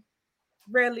like,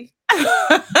 really?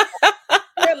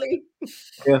 Really?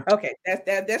 Yeah. Okay,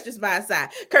 that's just my side.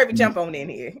 Kirby, jump on in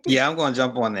here. Yeah, I'm going to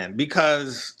jump on that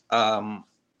because on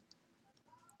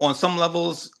some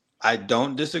levels I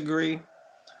don't disagree,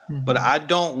 but I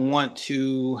don't want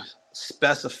to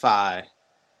specify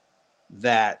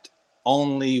that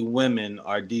only women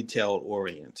are detail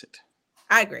oriented.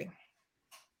 I agree.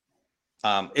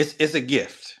 It's a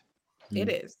gift. It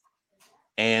is.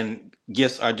 And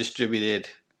gifts are distributed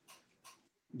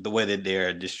the way that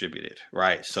they're distributed,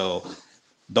 right? So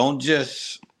don't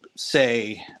just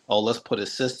say, oh, let's put a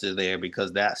sister there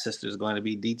because that sister is going to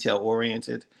be detail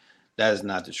oriented. That is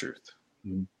not the truth.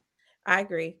 I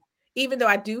agree. Even though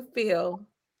I do feel,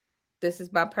 this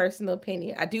is my personal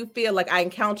opinion, I do feel like I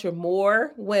encounter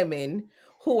more women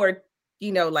who are,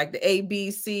 you know, like the A,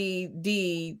 B, C,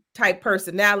 D type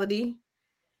personality.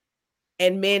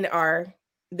 And men are,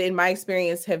 in my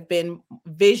experience, have been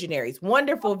visionaries,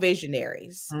 wonderful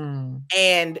visionaries,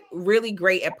 and really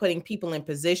great at putting people in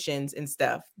positions and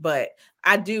stuff. But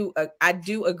I do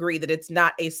agree that it's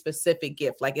not a specific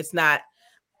gift. Like, it's not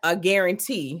a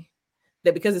guarantee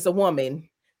that because it's a woman,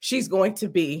 she's going to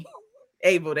be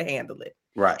able to handle it.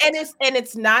 Right. And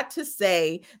it's not to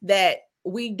say that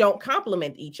we don't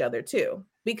complement each other too,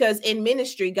 because in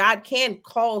ministry, God can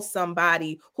call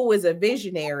somebody who is a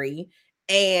visionary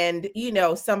and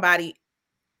somebody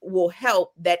will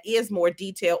help that is more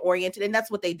detail oriented, and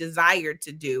that's what they desire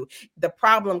to do. The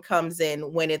problem comes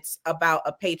in when it's about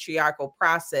a patriarchal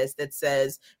process that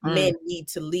says men need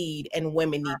to lead and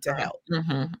women need to help.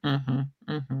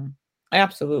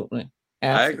 Absolutely.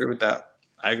 I agree with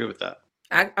that.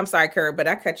 I'm sorry, Kurt, but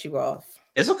I cut you off.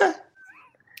 It's okay.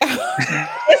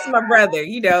 It's my brother,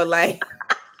 like.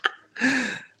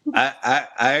 I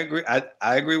agree.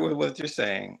 I agree with what you're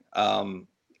saying.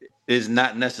 It's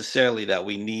not necessarily that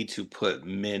we need to put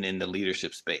men in the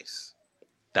leadership space.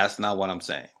 That's not what I'm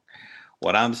saying.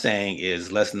 What I'm saying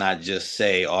is, let's not just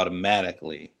say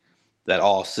automatically that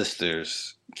all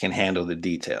sisters can handle the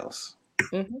details.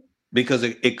 Because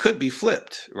it could be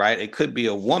flipped, right? It could be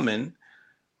a woman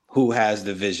who has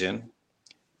the vision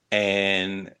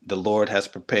and the Lord has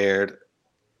prepared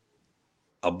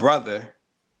a brother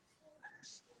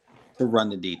to run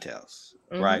the details,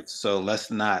 right? So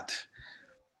let's not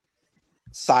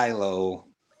silo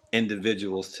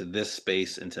individuals to this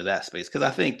space and to that space, because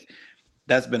I think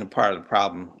that's been a part of the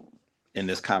problem in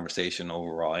this conversation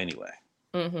overall anyway.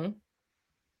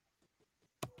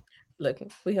 Look,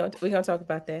 we gonna talk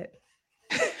about that.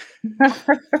 All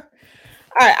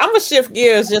right, I'm gonna shift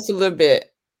gears just a little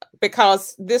bit,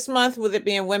 because this month, with it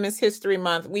being Women's History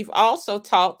Month, we've also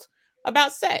talked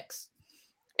about sex.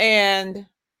 And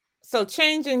so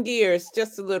changing gears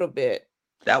just a little bit.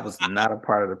 That was not a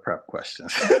part of the prep question.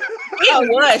 It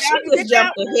was. She just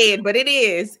jumped ahead, but it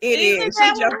is. It is.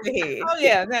 She jumped ahead. Oh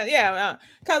yeah,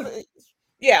 because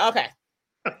okay.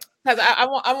 Because I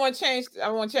want to change. I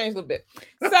want to change a little bit.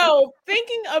 So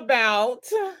thinking about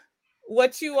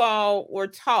what you all were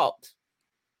taught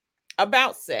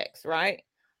about sex, right?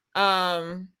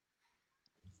 How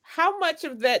much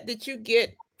of that did you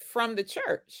get from the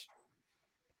church?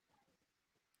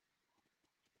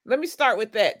 Let me start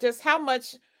with that. Just how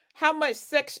much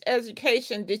sex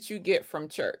education did you get from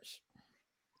church?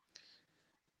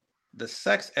 The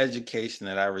sex education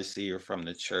that I received from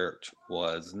the church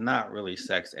was not really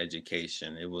sex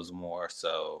education. It was more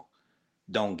so,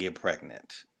 don't get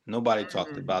pregnant. Nobody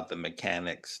talked about the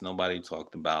mechanics. Nobody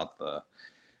talked about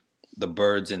the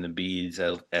birds and the bees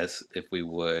as if we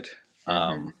would.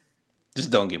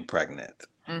 Just don't get pregnant.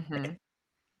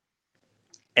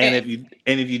 And if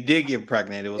you did get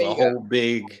pregnant, it was a whole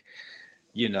big,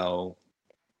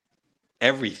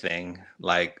 everything,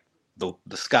 like the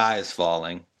sky is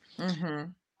falling. It's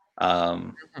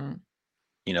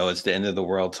the end of the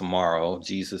world tomorrow.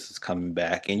 Jesus is coming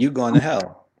back, and you're going to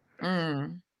hell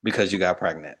because you got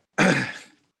pregnant.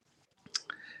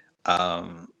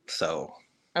 So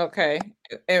okay,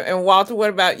 and Walter, what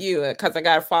about you? Because I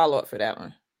got a follow up for that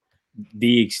one.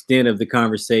 The extent of the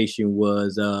conversation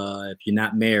was, if you're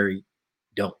not married,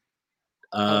 don't.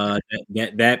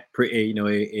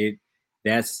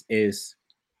 That's as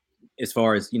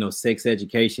far as sex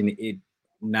education. It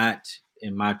not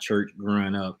in my church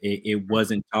growing up. It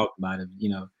wasn't talked about.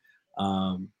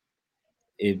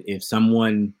 If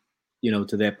someone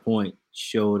to that point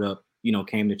showed up,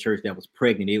 came to church that was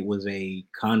pregnant, it was a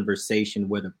conversation,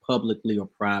 whether publicly or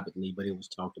privately, but it was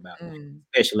talked about,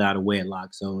 especially out of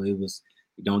wedlock. So it was,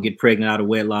 you don't get pregnant out of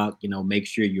wedlock, make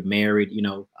sure you're married,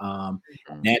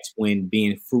 that's when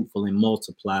being fruitful and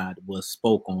multiplied was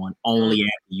spoke on only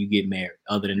after you get married.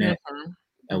 Other than that,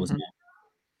 that was not.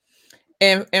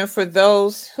 And for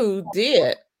those who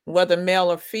did, whether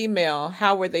male or female,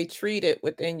 how were they treated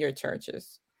within your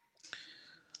churches?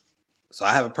 So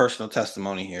I have a personal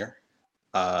testimony here.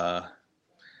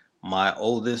 My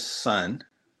oldest son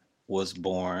was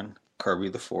born, Kirby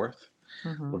the Fourth,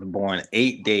 was born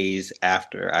 8 days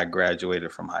after I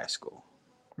graduated from high school.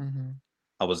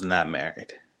 I was not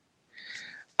married.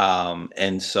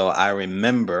 And so I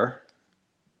remember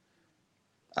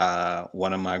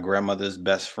one of my grandmother's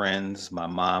best friends, my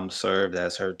mom served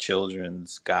as her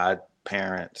children's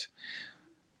godparent,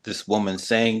 this woman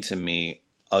saying to me,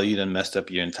 "Oh, you done messed up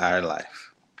your entire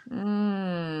life."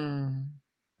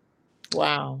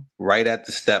 Wow. Right at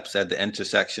the steps at the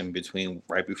intersection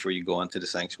right before you go into the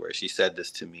sanctuary. She said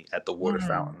this to me at the water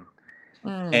fountain.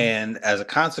 And as a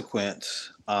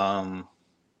consequence,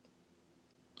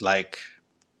 like,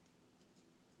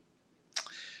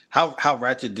 how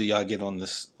ratchet do y'all get on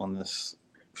this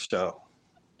show?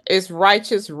 It's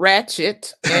righteous,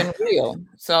 ratchet, and real.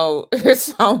 So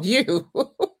it's on you.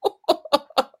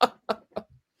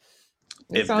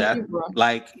 If that,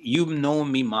 like, you've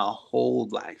known me my whole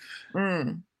life.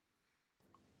 And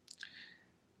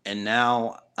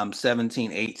now I'm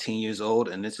 17, 18 years old,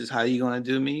 and this is how you're going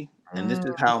to do me? And this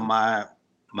is how my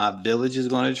village is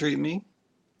going to treat me?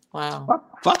 Wow.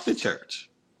 Fuck the church.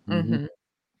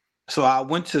 So I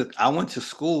went to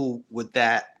school with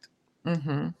that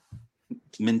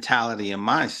mentality and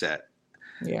mindset.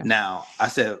 Yeah. Now I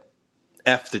said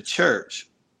F the church,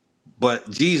 but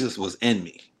Jesus was in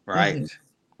me, right?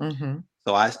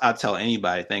 So I tell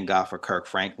anybody, thank God for Kirk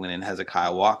Franklin and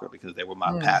Hezekiah Walker, because they were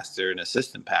my pastor and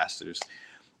assistant pastors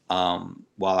while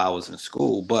I was in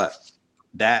school. But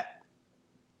that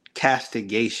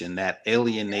castigation, that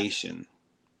alienation,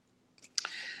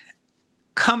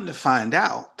 come to find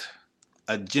out,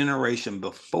 a generation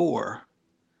before,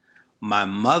 my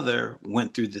mother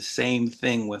went through the same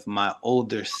thing with my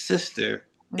older sister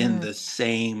in the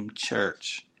same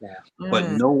church.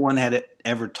 But no one had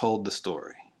ever told the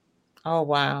story. Oh,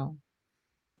 wow.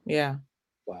 Yeah.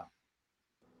 Wow.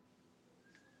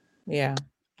 Yeah.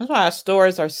 That's why our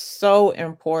stories are so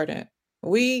important.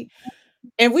 We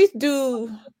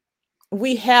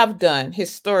have done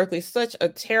historically such a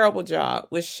terrible job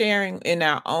with sharing in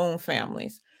our own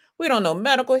families. We don't know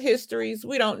medical histories.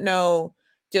 We don't know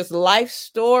just life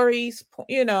stories,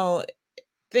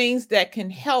 things that can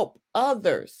help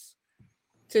others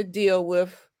to deal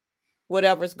with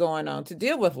whatever's going on, to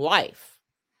deal with life.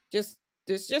 Just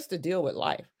to deal with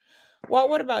life. Well,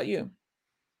 what about you?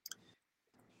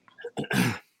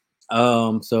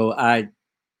 So I,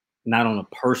 not on a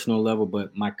personal level,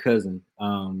 but my cousin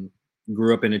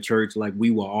grew up in the church. Like,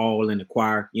 we were all in the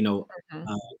choir, the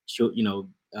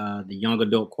young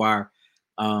adult choir.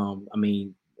 I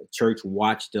mean, the church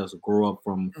watched us grow up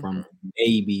from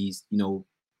babies,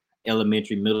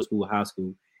 elementary, middle school, high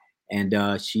school,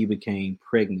 and she became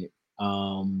pregnant,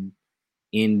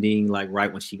 ending like right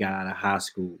when she got out of high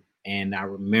school. And I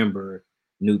remember,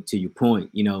 Nuke, to your point,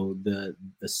 the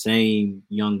same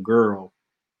young girl,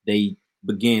 they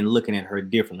began looking at her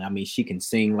differently. I mean, she can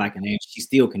sing like an angel. She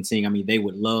still can sing. I mean, they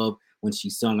would love when she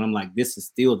sung. And I'm like, this is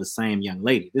still the same young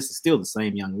lady. This is still the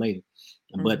same young lady.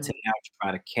 But to now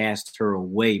try to cast her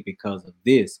away because of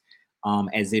this,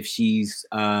 as if she's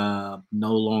no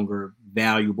longer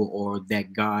valuable, or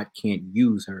that God can't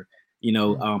use her.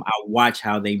 I watch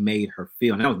how they made her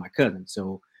feel. And that was my cousin.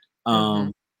 So,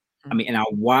 I mean, and I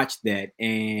watched that,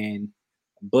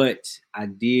 but I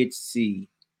did see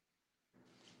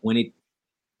when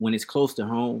it's close to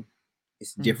home,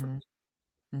 it's different.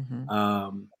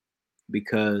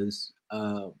 Because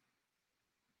her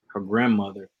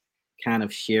grandmother kind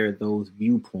of shared those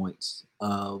viewpoints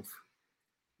of,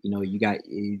 you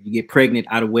get pregnant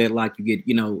out of wedlock, you get,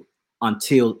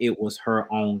 until it was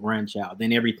her own grandchild,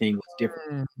 then everything was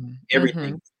different.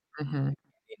 Everything. And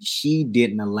she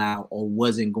didn't allow, or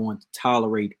wasn't going to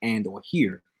tolerate and or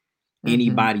hear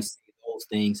anybody say those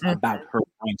things about her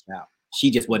grandchild. She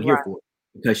just wasn't here for it,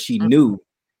 because she knew,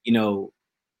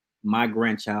 my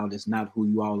grandchild is not who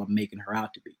you all are making her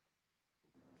out to be.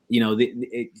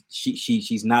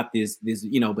 She's not this,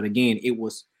 but again, it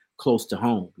was close to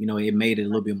home. It made it a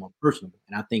little bit more personal.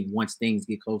 And I think once things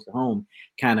get close to home,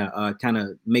 kind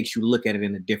of makes you look at it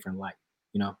in a different light.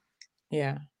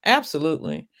 Yeah,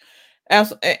 absolutely.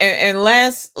 And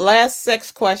last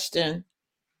sex question: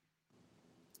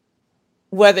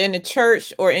 whether in the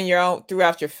church or in your own,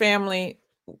 throughout your family,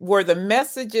 were the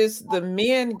messages the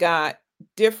men got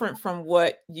different from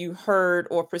what you heard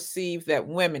or perceived that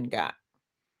women got?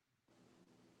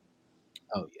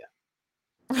 Oh yeah.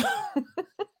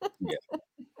 Yeah.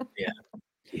 Yeah.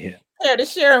 Yeah. Care to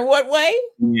share in what way?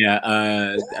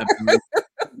 Yeah.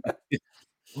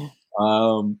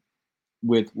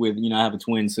 With I have a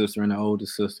twin sister and an older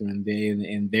sister,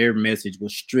 and their message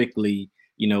was strictly,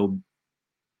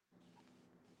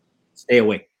 stay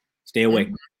away.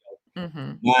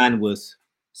 Mine was,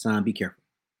 son, be careful.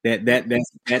 That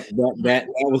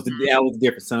was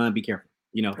different. Son, be careful.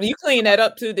 You cleaned that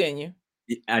up too, didn't you?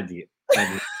 I did.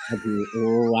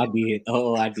 Oh, I did.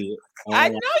 I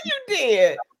know you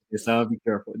did. Son, be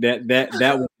careful. That was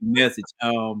the message.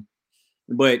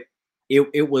 But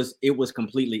it was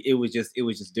completely. It was just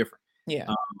different.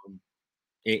 Yeah.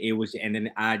 It was, and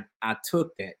then I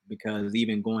took that, because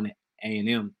even going to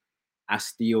A&M, I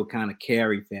still kind of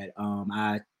carried that.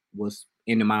 I was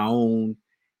into my own,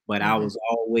 but I was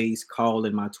always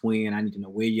calling my twin. I need to know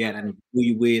where you at. I need to know who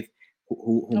you with,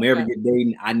 whomever you're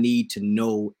dating. I need to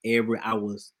know I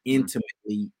was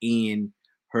intimately in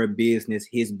her business,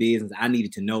 his business. I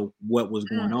needed to know what was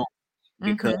going on,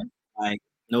 because like,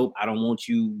 nope, I don't want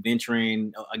you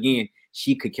venturing. Again,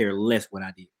 she could care less what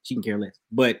I did. She can care less,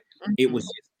 but it was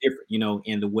just different,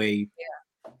 in the way.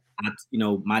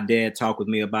 My dad talked with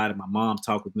me about it. My mom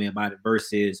talked with me about it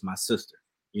versus my sister.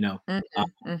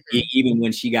 Even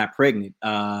when she got pregnant,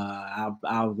 I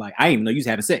was like, I didn't even know you was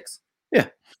having sex.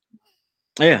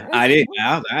 Yeah, I did.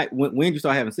 I was like, when did you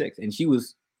start having sex? And she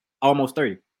was almost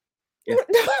 30. Yeah.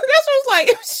 That's what I was like.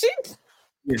 She.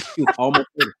 Yeah, she was almost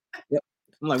 30. Yep.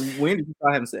 I'm like, when did you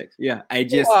start having sex? Yeah, I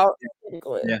just, Well,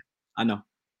 yeah, I know.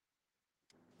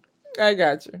 I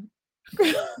got you.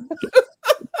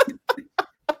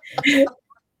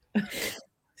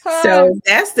 So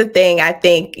that's the thing. I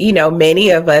think,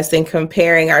 many of us, in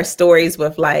comparing our stories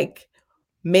with like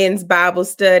men's Bible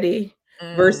study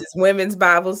versus women's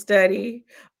Bible study,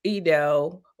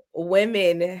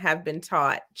 women have been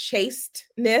taught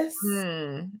chasteness,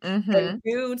 and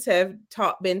dudes have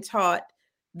been taught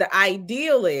the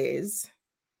ideal is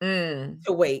to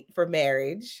wait for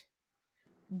marriage,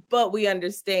 but we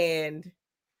understand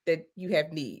that you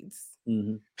have needs.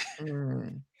 Be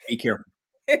careful.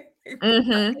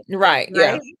 Right.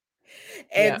 Yeah.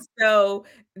 And so,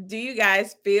 do you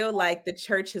guys feel like the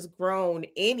church has grown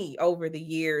any over the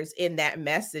years in that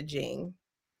messaging?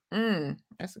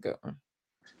 That's a good one.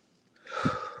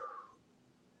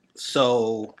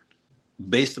 So,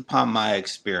 based upon my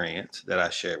experience that I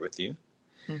shared with you,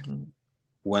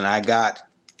 when I got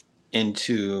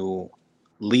into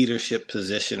leadership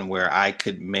position where I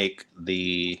could make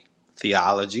the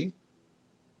theology,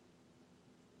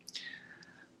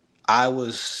 I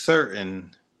was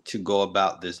certain to go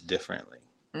about this differently.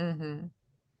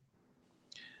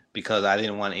 Because I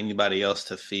didn't want anybody else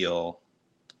to feel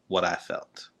what I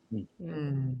felt.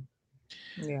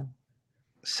 Yeah.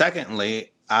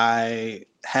 Secondly, I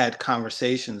had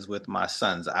conversations with my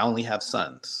sons. I only have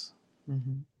sons,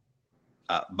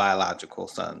 biological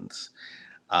sons.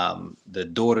 The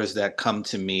daughters that come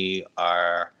to me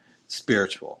are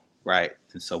spiritual, right?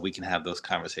 And so we can have those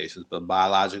conversations. But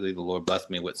biologically, the Lord blessed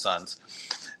me with sons.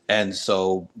 And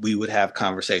so we would have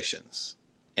conversations,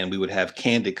 and we would have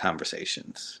candid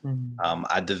conversations.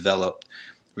 I developed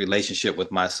relationship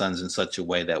with my sons in such a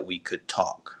way that we could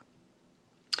talk.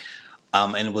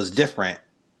 And it was different.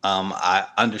 I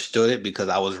understood it because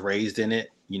I was raised in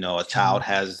it. A child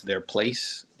has their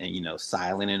place and,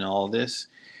 silent in all this.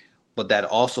 But that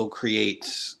also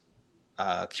creates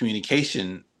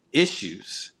communication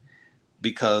issues,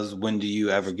 because when do you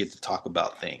ever get to talk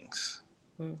about things?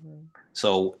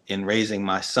 So in raising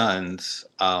my sons,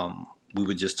 we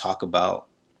would just talk about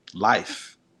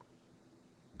life.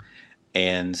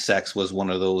 And sex was one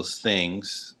of those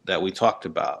things that we talked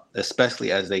about,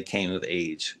 especially as they came of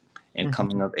age. And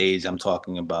coming of age, I'm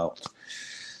talking about,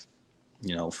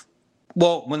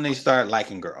 when they start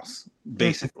liking girls,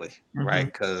 basically, right?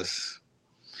 Because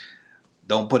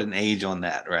don't put an age on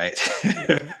that, right?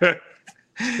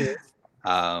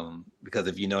 Because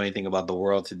if you know anything about the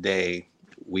world today,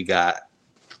 we got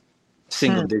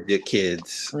single-digit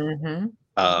kids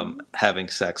having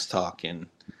sex talk and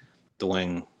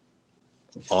doing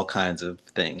all kinds of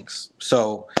things.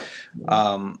 So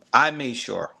I made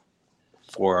sure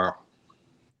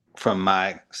from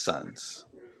my sons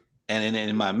and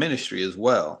in my ministry as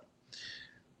well,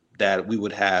 that we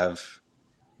would have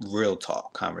real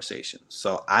talk conversations.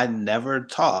 So I never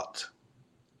taught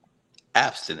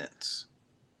abstinence.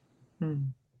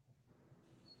 And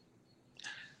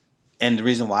the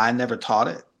reason why I never taught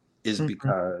it is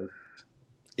because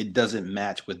it doesn't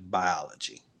match with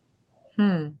biology.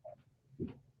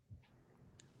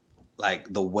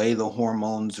 Like the way the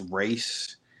hormones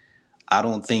race, I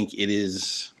don't think it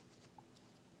is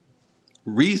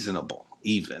reasonable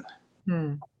even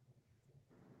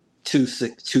to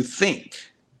think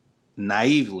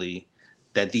naively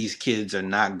that these kids are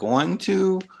not going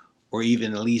to, or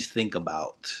even at least think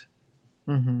about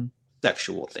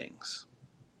sexual things.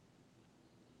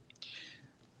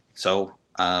 So,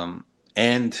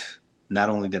 and not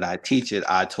only did I teach it,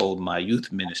 I told my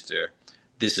youth minister,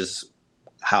 this is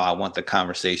how I want the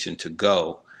conversation to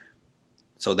go,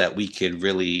 so that we could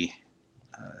really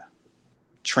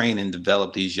train and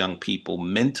develop these young people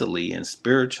mentally and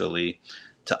spiritually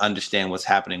to understand what's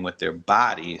happening with their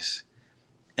bodies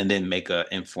and then make an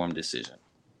informed decision.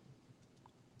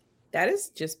 That is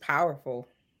just powerful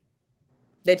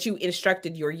that you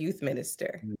instructed your youth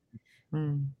minister.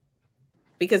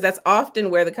 Because that's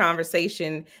often where the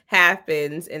conversation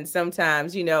happens. And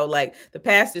sometimes, like the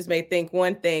pastors may think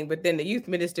one thing, but then the youth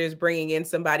minister is bringing in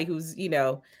somebody who's,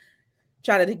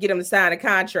 trying to get them to sign a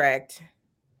contract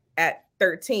at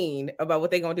 13 about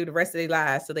what they're going to do the rest of their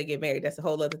lives so they get married. That's a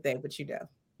whole other thing, but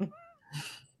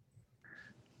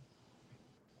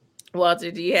Walter,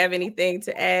 do you have anything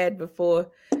to add before?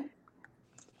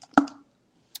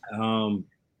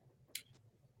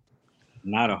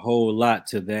 Not a whole lot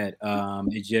to that.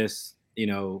 It just,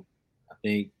 I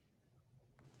think,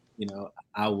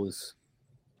 I was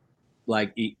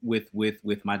like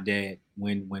with my dad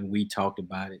when we talked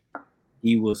about it.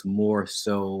 He was more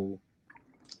so.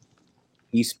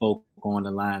 He spoke on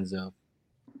the lines of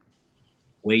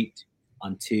wait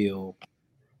until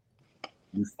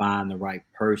you find the right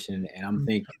person. And I'm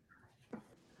thinking,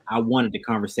 I wanted the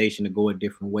conversation to go a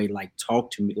different way. Like,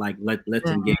 talk to me, like let's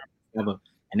engage, have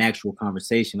an actual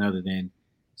conversation other than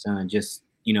son, just,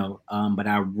 but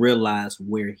I realized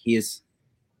where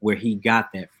he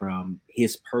got that from,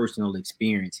 his personal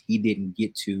experience. He didn't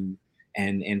get to,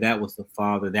 and that was the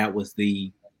father, that was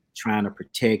the trying to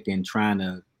protect and trying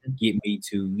to get me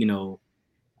to,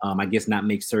 I guess not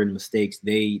make certain mistakes.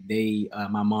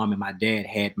 My mom and my dad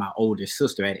had my older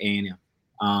sister at A&M,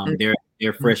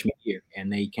 their freshman year,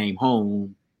 and they came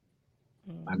home.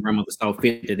 My grandmother saw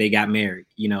fit that they got married,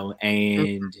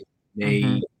 and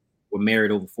they were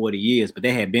married over 40 years, but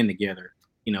they had been together,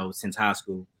 since high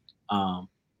school.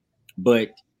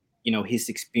 But his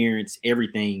experience,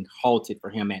 everything halted for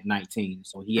him at 19.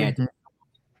 So he had to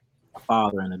a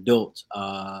father, an adult,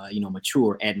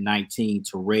 mature at 19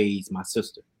 to raise my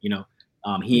sister.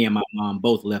 He and my mom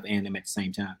both left A&M at the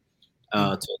same time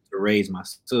to raise my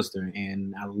sister.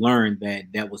 And I learned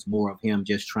that was more of him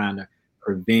just trying to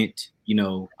prevent,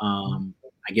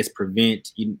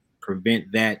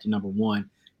 prevent that, number one.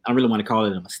 I don't really want to call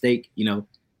it a mistake,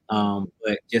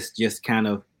 but just kind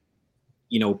of,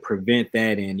 prevent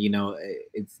that. And,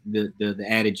 it's the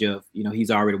adage of,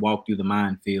 he's already walked through the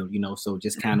minefield, so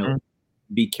just kind of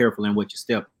be careful in what you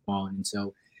step on. And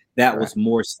so that was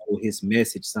more so his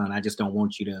message, son. I just don't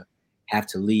want you to have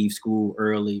to leave school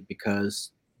early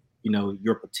because,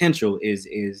 your potential is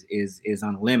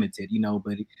unlimited,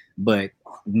 but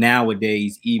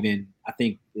nowadays, even I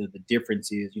think the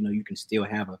difference is, you can still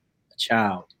have a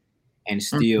child and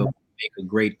still make a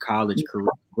great college career,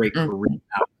 great career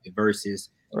out versus,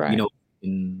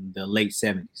 in the late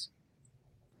 70s.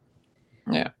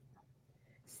 Yeah.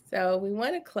 So we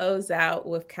want to close out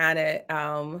with kind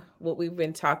of what we've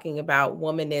been talking about.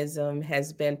 Womanism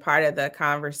has been part of the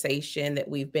conversation that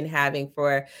we've been having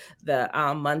for the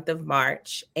month of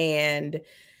March, and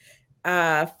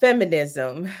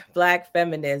feminism, Black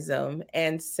feminism.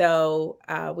 And so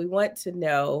we want to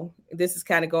know, this is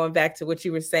kind of going back to what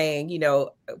you were saying,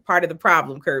 part of the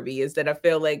problem, Kirby, is that I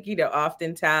feel like,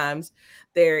 oftentimes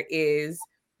there is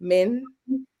men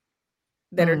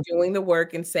that are doing the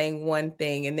work and saying one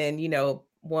thing, and then,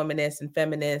 womanists and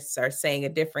feminists are saying a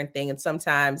different thing. And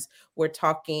sometimes we're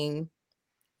talking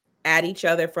at each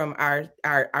other from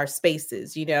our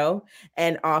spaces,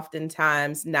 and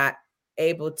oftentimes not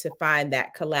able to find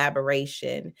that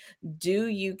collaboration. Do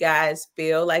you guys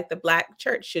feel like the Black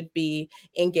church should be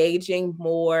engaging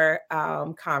more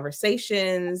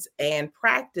conversations and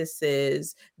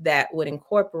practices that would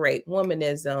incorporate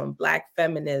womanism, Black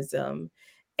feminism?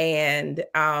 And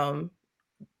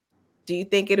do you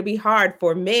think it'll be hard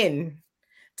for men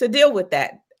to deal with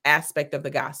that aspect of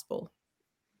the gospel?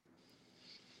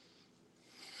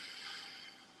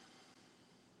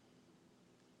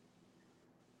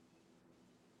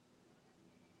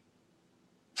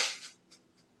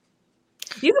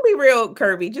 You can be real,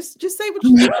 Kirby. Just say what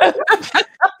you think.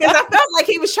 Because I felt like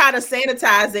he was trying to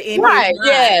sanitize it in Right. his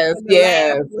mind.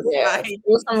 Yes. Like,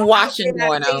 there's some washing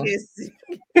going on.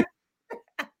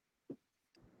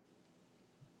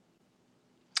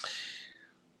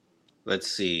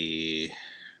 Let's see.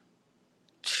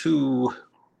 2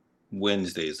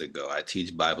 Wednesdays ago, I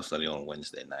teach Bible study on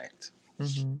Wednesday night.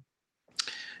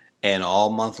 And all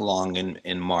month long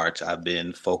in March, I've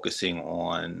been focusing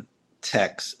on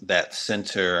texts that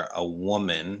center a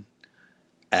woman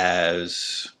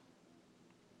as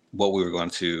what we were going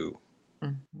to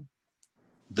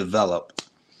develop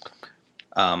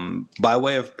by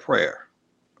way of prayer,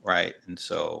 right? And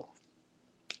so,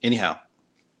 anyhow,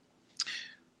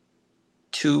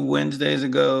 3 Wednesdays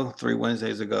ago,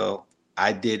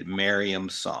 I did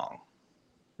Miriam's song,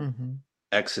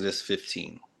 Exodus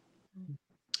 15.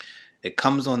 It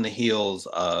comes on the heels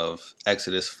of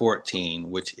Exodus 14,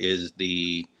 which is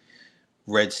the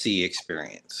Red Sea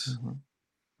experience.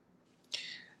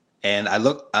 And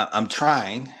I'm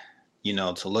trying,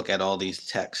 to look at all these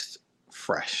texts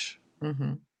fresh.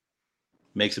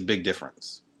 Makes a big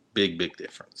difference. Big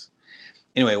difference.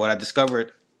 Anyway, what I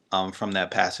discovered from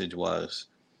that passage was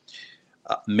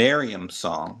Miriam's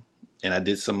song, and I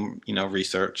did some,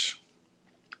 research,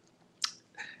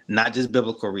 not just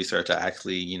biblical research. I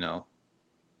actually,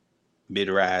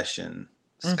 midrash and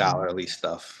scholarly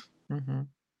stuff.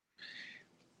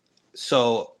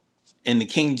 So in the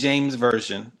King James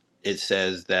Version, it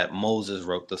says that Moses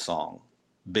wrote the song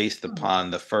based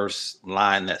upon the first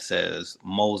line that says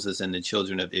Moses and the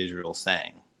children of Israel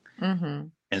sang. And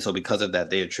so because of that,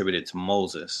 they attribute it to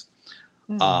Moses.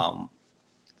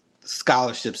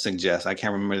 scholarship suggests, I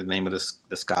can't remember the name of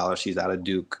the scholar, she's out of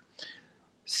Duke,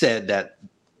 said that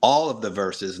all of the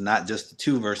verses, not just the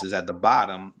 2 verses at the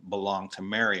bottom, belong to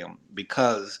Miriam,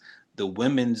 because the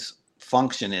women's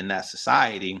function in that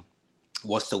society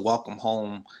was to welcome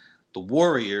home the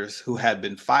warriors who had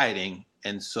been fighting.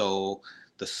 And so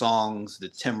the songs, the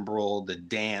timbrel, the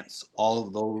dance, all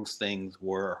of those things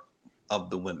were of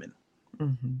the women.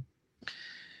 Mm-hmm.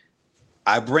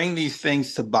 I bring these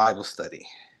things to Bible study,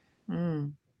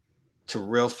 to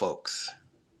real folks.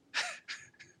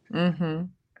 Mm-hmm.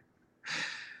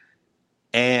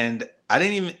 And I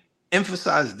didn't even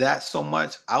emphasize that so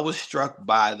much. I was struck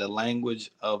by the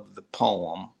language of the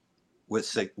poem,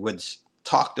 which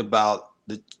talked about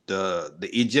the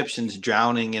Egyptians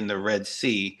drowning in the Red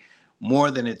Sea more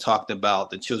than it talked about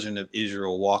the children of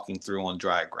Israel walking through on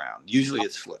dry ground. Usually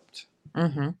it's flipped.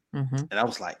 Mm-hmm. Mm-hmm. And I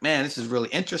was like, man, this is really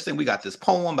interesting. We got this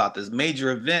poem about this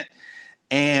major event,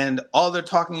 and all they're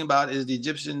talking about is the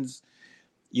Egyptians,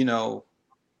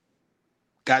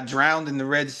 got drowned in the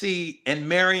Red Sea, and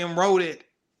Miriam wrote it,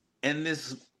 and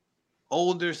this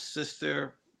older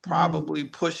sister, probably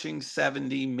pushing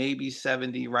 70, maybe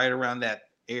 70, right around that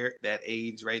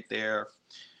age right there,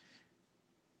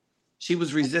 she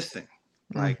was resisting,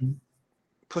 like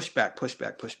push back.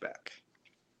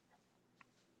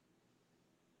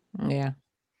 Yeah.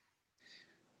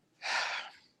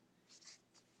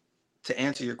 To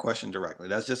answer your question directly,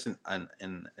 that's just an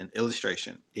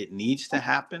illustration. It needs to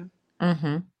happen,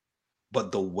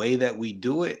 but the way that we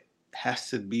do it has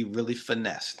to be really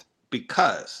finessed,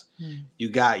 because you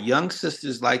got young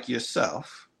sisters like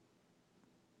yourself,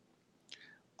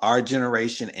 our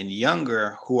generation and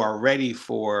younger, who are ready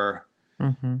for,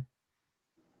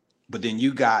 but then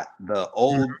you got the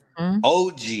old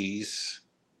OGs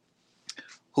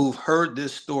who've heard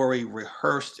this story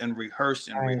rehearsed and rehearsed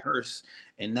and rehearsed,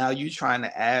 and now you trying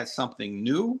to add something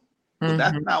new. Well,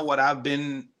 that's not what I've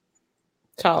been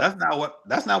taught.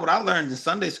 That's not what I learned in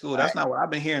Sunday school. That's not what I've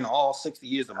been hearing all 60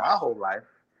 years of my whole life.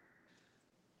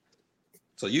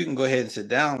 So you can go ahead and sit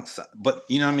down, but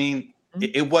you know what I mean?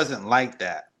 It wasn't like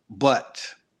that. But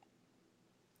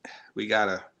we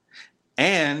gotta,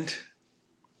 and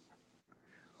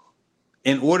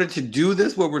in order to do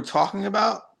this, what we're talking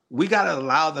about, we gotta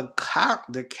allow the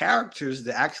characters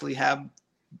to actually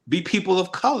be people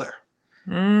of color.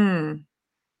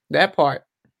 That part.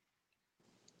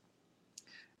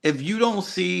 If you don't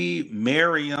see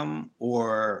Miriam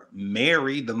or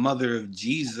Mary, the mother of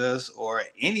Jesus, or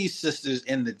any sisters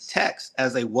in the text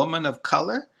as a woman of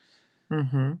color,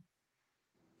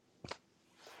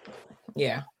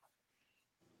 yeah.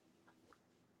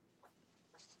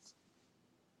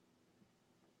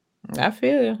 I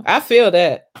feel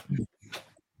that.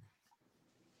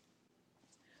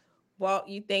 Well,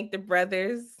 you think the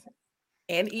brothers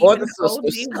and even the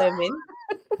OG women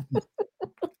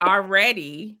are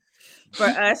ready for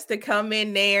us to come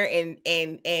in there and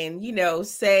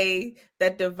say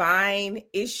that divine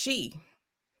is she?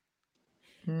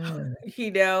 Are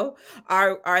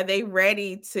they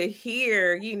ready to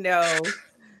hear,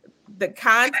 the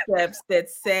concepts that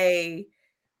say,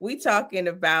 we talking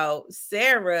about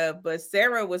Sarah, but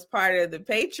Sarah was part of the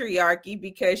patriarchy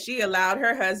because she allowed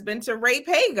her husband to rape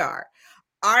Hagar.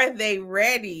 Are they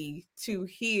ready to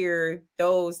hear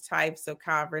those types of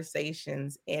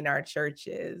conversations in our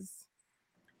churches?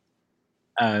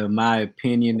 My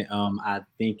opinion, I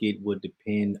think it would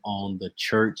depend on the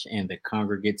church and the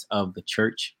congregates of the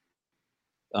church.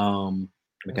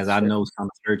 Because I know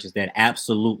some churches that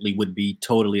absolutely would be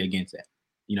totally against that.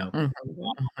 I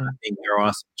think there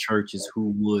are some churches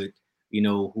who would,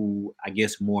 who I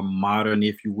guess more modern,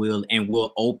 if you will, and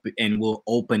will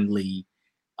openly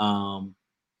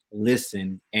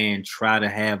listen and try to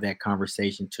have that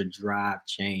conversation to drive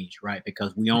change, right?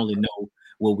 Because we only know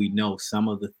what we know. Some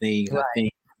of the things I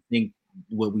think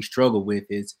what we struggle with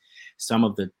is some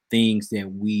of the things that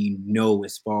we know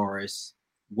as far as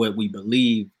what we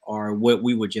believe or what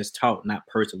we were just taught, not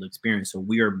personal experience. So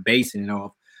we are basing it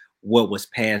off what was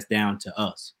passed down to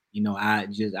us. I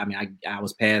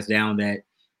was passed down that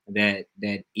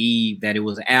Eve, that it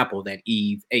was an apple that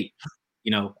Eve ate.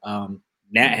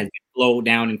 That has flowed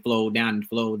down and flowed down and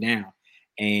flowed down.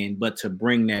 But to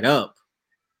bring that up,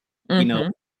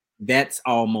 that's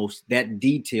almost that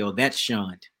detail that's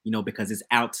shunned, because it's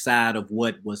outside of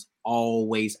what was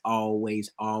always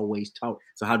taught.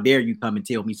 So how dare you come and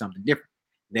tell me something different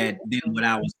than when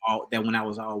I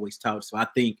was always taught. So I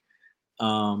think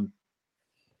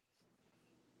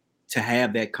to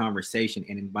have that conversation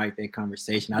and invite that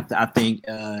conversation, I think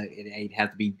it has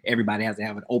to be, everybody has to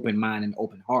have an open mind and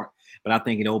open heart. But I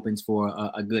think it opens for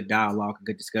a good dialogue, a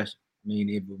good discussion. I mean,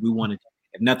 if we want to,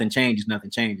 if nothing changes,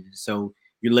 nothing changes. So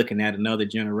you're looking at another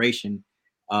generation.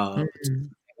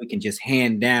 We can just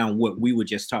hand down what we were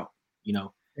just taught. You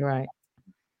know. Right.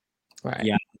 Right.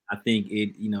 Yeah, I think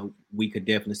it. You know, we could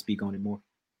definitely speak on it more.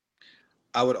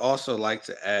 I would also like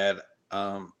to add,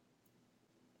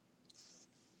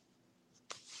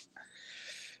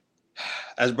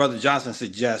 as Brother Johnson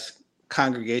suggests,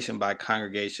 congregation by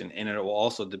congregation, and it will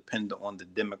also depend on the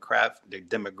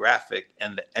demographic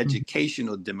and the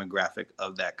educational demographic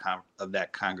of that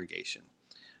congregation.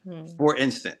 For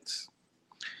instance,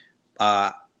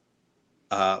 another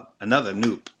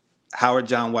Noop, Howard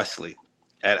John Wesley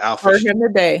at Alpha. Heard him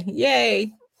today.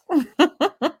 Yay.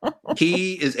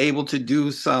 He is able to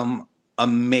do some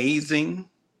amazing,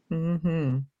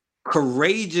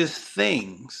 courageous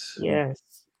things. Yes.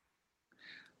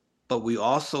 But we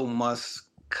also must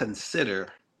consider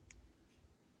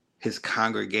his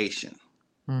congregation.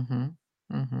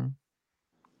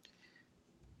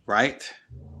 Right?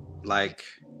 Like,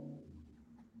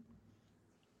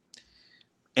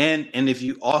 and if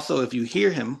you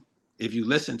hear him, if you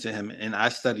listen to him, and I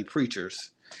study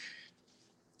preachers,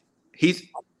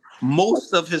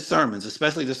 most of his sermons,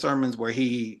 especially the sermons where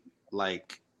he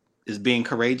like is being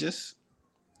courageous,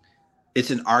 it's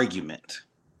an argument.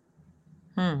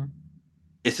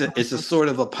 It's a sort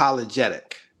of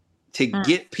apologetic to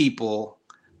get people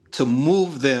to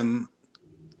move them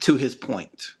to his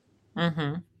point.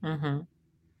 And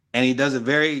he does it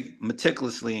very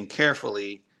meticulously and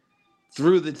carefully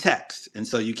through the text. And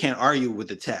so you can't argue with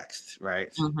the text,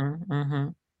 right?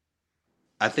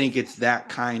 I think it's that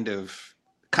kind of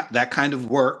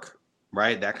work,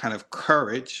 right? That kind of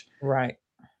courage. Right.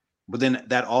 But then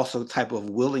that also type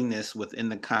of willingness within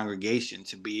the congregation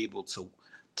to be able to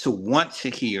want to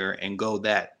hear and go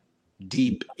that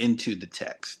deep into the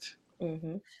text.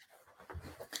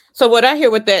 So what I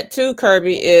hear with that too,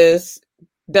 Kirby, is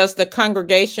does the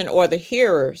congregation or the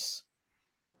hearers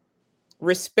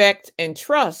respect and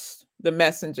trust the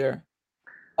messenger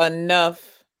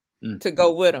enough to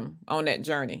go with him on that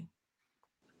journey?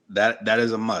 That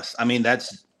is a must. I mean,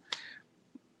 that's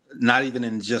not even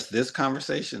in just this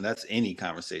conversation. That's any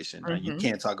conversation. Right? You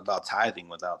can't talk about tithing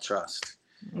without trust.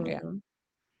 Yeah.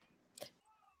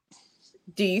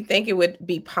 Do you think it would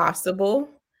be possible?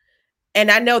 And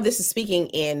I know this is speaking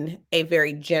in a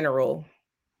very general,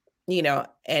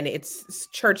 and it's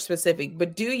church specific,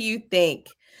 but do you think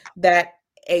that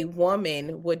a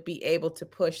woman would be able to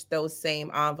push those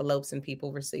same envelopes and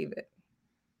people receive it?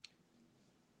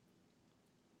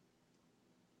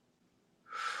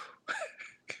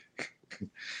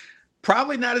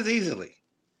 Probably not as easily.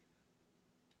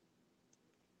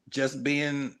 Just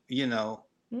being,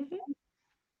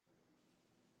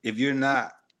 if you're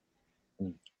not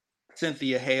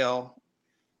Cynthia Hale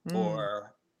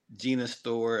or Gina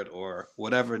Stewart or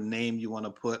whatever name you want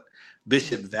to put,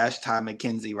 Bishop Vashti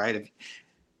McKenzie, right?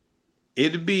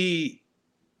 It'd be,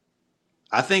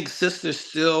 I think sisters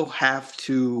still have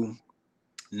to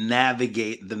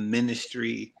navigate the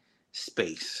ministry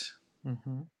space.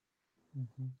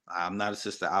 I'm not a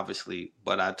sister, obviously,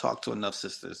 but I talk to enough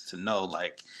sisters to know,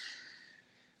 like,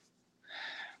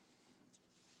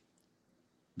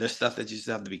 there's stuff that you just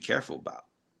have to be careful about.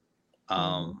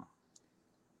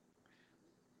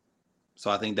 So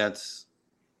I think that's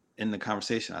in the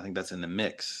conversation. I think that's in the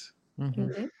mix.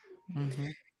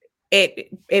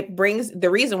 It brings, the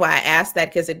reason why I asked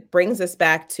that, because it brings us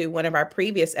back to one of our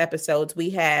previous episodes. We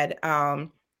had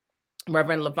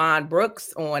Reverend LaVon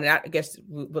Brooks on, and I guess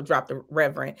we'll drop the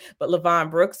Reverend, but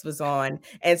LaVon Brooks was on.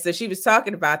 And so she was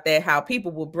talking about that, how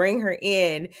people will bring her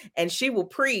in and she will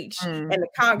preach and the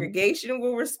congregation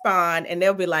will respond and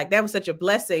they'll be like, that was such a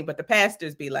blessing. But the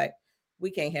pastors be like, we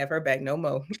can't have her back no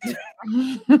more.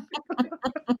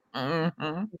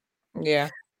 Yeah.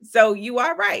 So you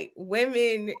are right.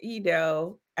 Women,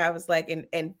 I was like,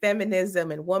 and feminism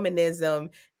and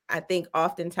womanism, I think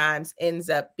oftentimes ends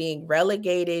up being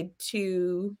relegated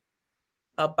to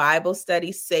a Bible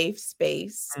study safe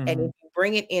space. And if you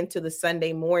bring it into the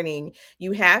Sunday morning,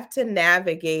 you have to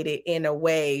navigate it in a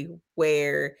way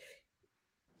where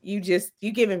you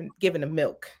giving them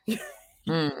milk.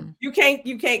 You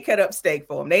can't cut up steak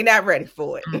for them. They're not ready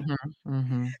for it.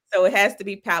 So it has to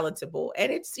be palatable. And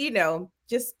it's,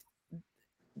 just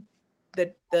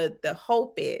the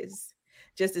hope is,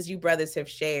 just as you brothers have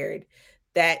shared,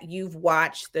 that you've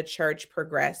watched the church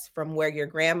progress from where your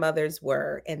grandmothers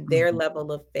were and their level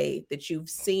of faith, that you've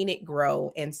seen it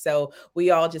grow. And so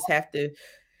we all just have to,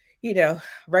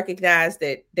 recognize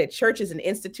that church is an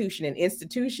institution and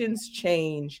institutions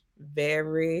change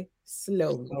very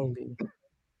slowly.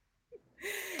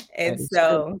 And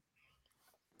so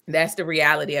That's the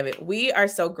reality of it. We are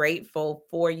so grateful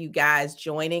for you guys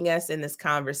joining us in this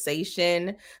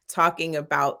conversation, talking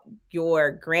about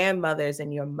your grandmothers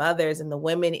and your mothers and the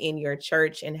women in your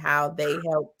church and how they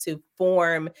help to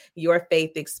form your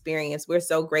faith experience. We're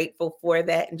so grateful for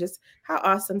that and just how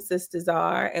awesome sisters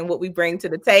are and what we bring to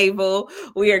the table.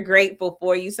 We are grateful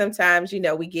for you. Sometimes,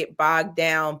 we get bogged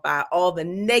down by all the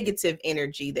negative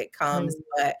energy that comes,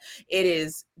 but it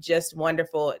is just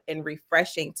wonderful and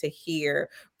refreshing to hear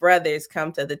brothers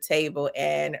come to the table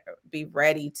and be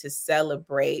ready to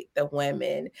celebrate the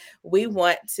women. We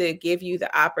want to give you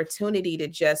the opportunity to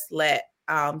just let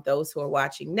those who are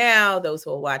watching now, those who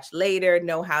will watch later,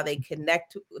 know how they can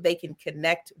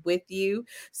connect with you.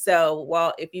 So,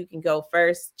 Walt, if you can go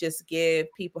first, just give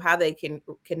people how they can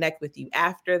connect with you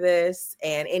after this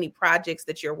and any projects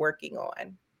that you're working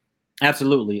on.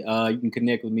 Absolutely. You can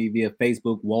connect with me via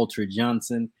Facebook, Walter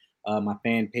Johnson, my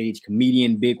fan page,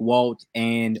 Comedian Big Walt,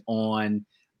 and on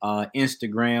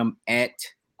Instagram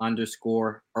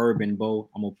 @_Urban Bow.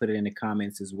 I'm gonna put it in the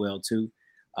comments as well too.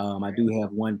 I do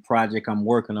have one project I'm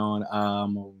working on.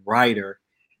 I'm a writer,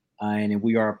 and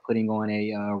we are putting on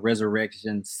a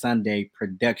Resurrection Sunday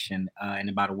production in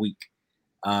about a week.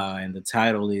 And the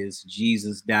title is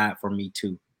Jesus Died for Me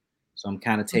Too. So I'm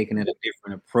kind of taking it a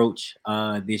different approach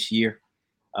this year.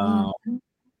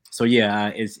 So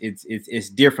yeah, it's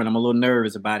different. I'm a little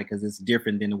nervous about it because it's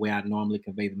different than the way I normally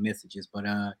convey the messages. But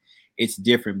it's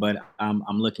different. But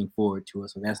I'm looking forward to it.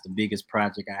 So that's the biggest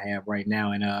project I have right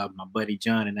now. And my buddy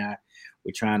John and I,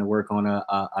 we're trying to work on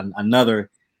another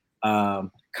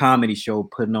comedy show,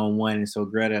 putting on one. And so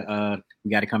Greta, we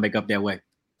got to come back up that way.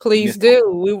 Please do.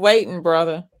 We're waiting,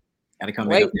 brother. Got to come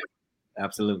back up there.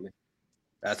 Absolutely.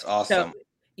 That's awesome. So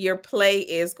your play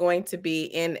is going to be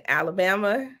in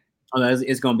Alabama? Oh, no,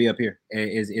 it's going to be up here.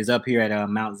 It's up here at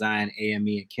Mount Zion AME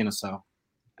in Kennesaw.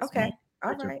 Okay.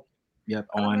 All right. Yep.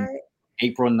 On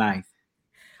April 9th.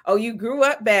 Oh, you grew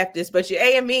up Baptist, but you're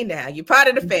AME now. You're part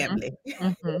of the family.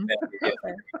 Okay.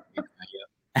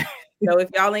 So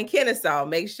if y'all in Kennesaw,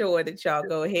 make sure that y'all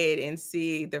go ahead and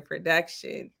see the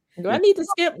production. Do I need to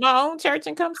skip my own church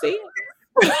and come see it?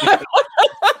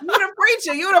 You're the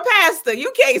preacher, you're the pastor.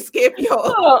 You can't skip your.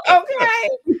 Oh, okay.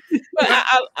 But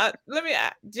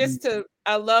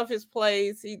I love his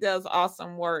plays. He does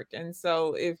awesome work. And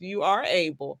so if you are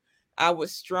able, I would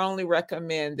strongly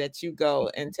recommend that you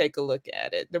go and take a look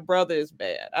at it. The brother is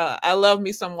bad. I love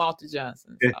me some Walter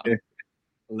Johnson. So. I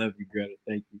love you, Greta.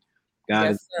 Thank you.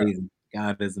 God is amazing.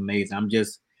 God is amazing.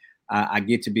 I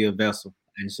get to be a vessel.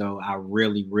 And so I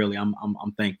really, I'm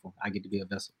thankful. I get to be a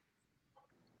vessel.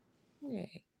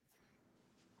 Yay.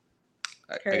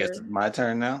 I guess it's my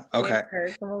turn now. Okay.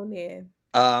 Yeah, come on in.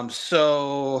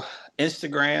 So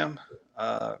Instagram,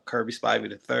 Kirby Spivey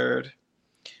III.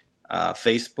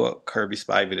 Facebook, Kirby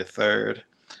Spivey III.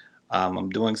 I'm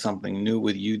doing something new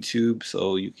with YouTube,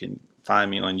 so you can find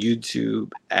me on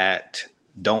YouTube at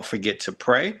Don't Forget to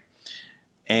Pray.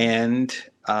 And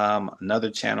another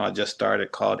channel I just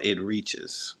started called It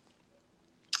Reaches.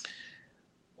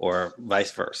 Or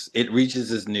vice versa. It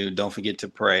Reaches is new. Don't Forget to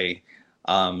Pray.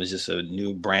 It's just a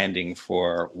new branding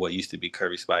for what used to be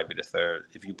Kirby Spivey III.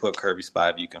 If you put Kirby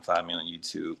Spivey, you can find me on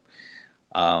YouTube.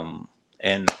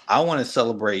 And I want to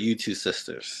celebrate you two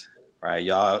sisters, right?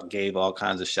 Y'all gave all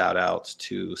kinds of shout outs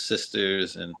to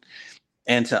sisters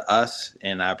and to us,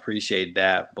 and I appreciate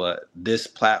that. But this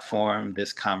platform,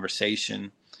 this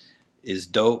conversation is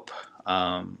dope.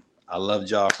 I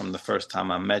loved y'all from the first time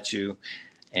I met you.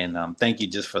 And thank you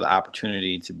just for the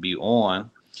opportunity to be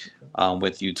on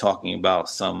with you talking about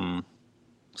some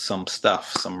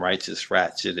stuff, some righteous,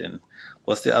 ratchet, and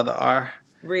what's the other R?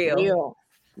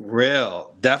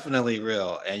 Real, definitely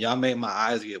real. And y'all made my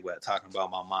eyes get wet talking about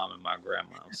my mom and my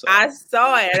grandma. So I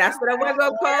saw it. I said I wasn't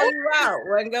gonna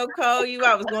call you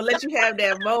out. I was gonna let you have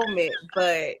that moment,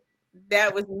 but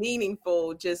that was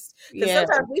meaningful. Just because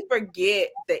sometimes we forget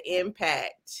the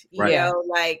impact. You know,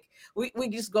 like we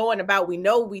just going about. We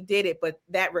know we did it, but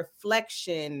that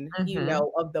reflection,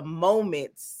 of the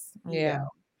moments,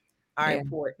 are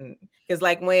important. Because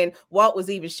like when Walt was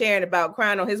even sharing about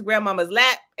crying on his grandmama's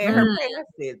lap and her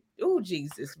parents said, "Oh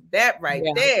Jesus, that right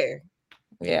there."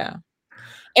 Yeah.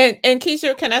 And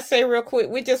Keisha, can I say real quick?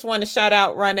 We just want to shout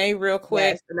out Renee real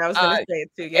quick. Yes, and I was going to say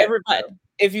it too. Everybody,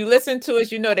 if you listen to us,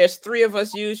 there's 3 of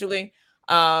us usually.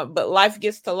 But life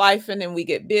gets to life and then we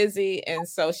get busy. And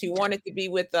so she wanted to be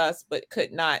with us, but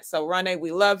could not. So Renee,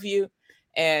 we love you.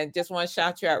 And just want to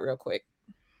shout you out real quick.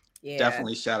 Yeah.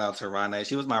 Definitely shout out to Renee.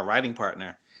 She was my writing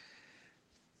partner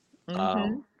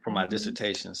for my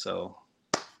dissertation. So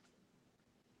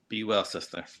be well,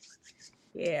 sister.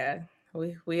 Yeah.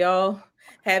 We all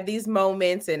have these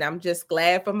moments, and I'm just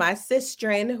glad for my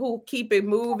sister who keep it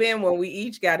moving when we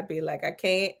each got to be like, I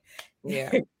can't.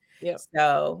 Yeah. Yep.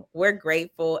 So we're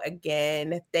grateful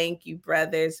again. Thank you,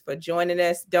 brothers, for joining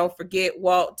us. Don't forget,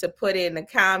 Walt, to put in the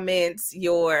comments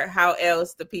how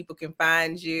else the people can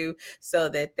find you so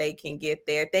that they can get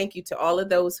there. Thank you to all of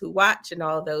those who watch and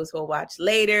all those who will watch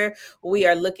later. We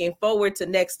are looking forward to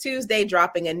next Tuesday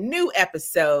dropping a new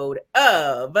episode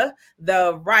of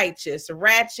the Righteous,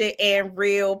 Ratchet, and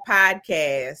Real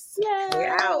podcast.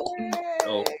 We're out.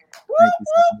 So, thank you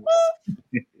so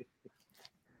much.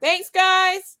 Thanks,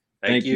 guys. Thank you.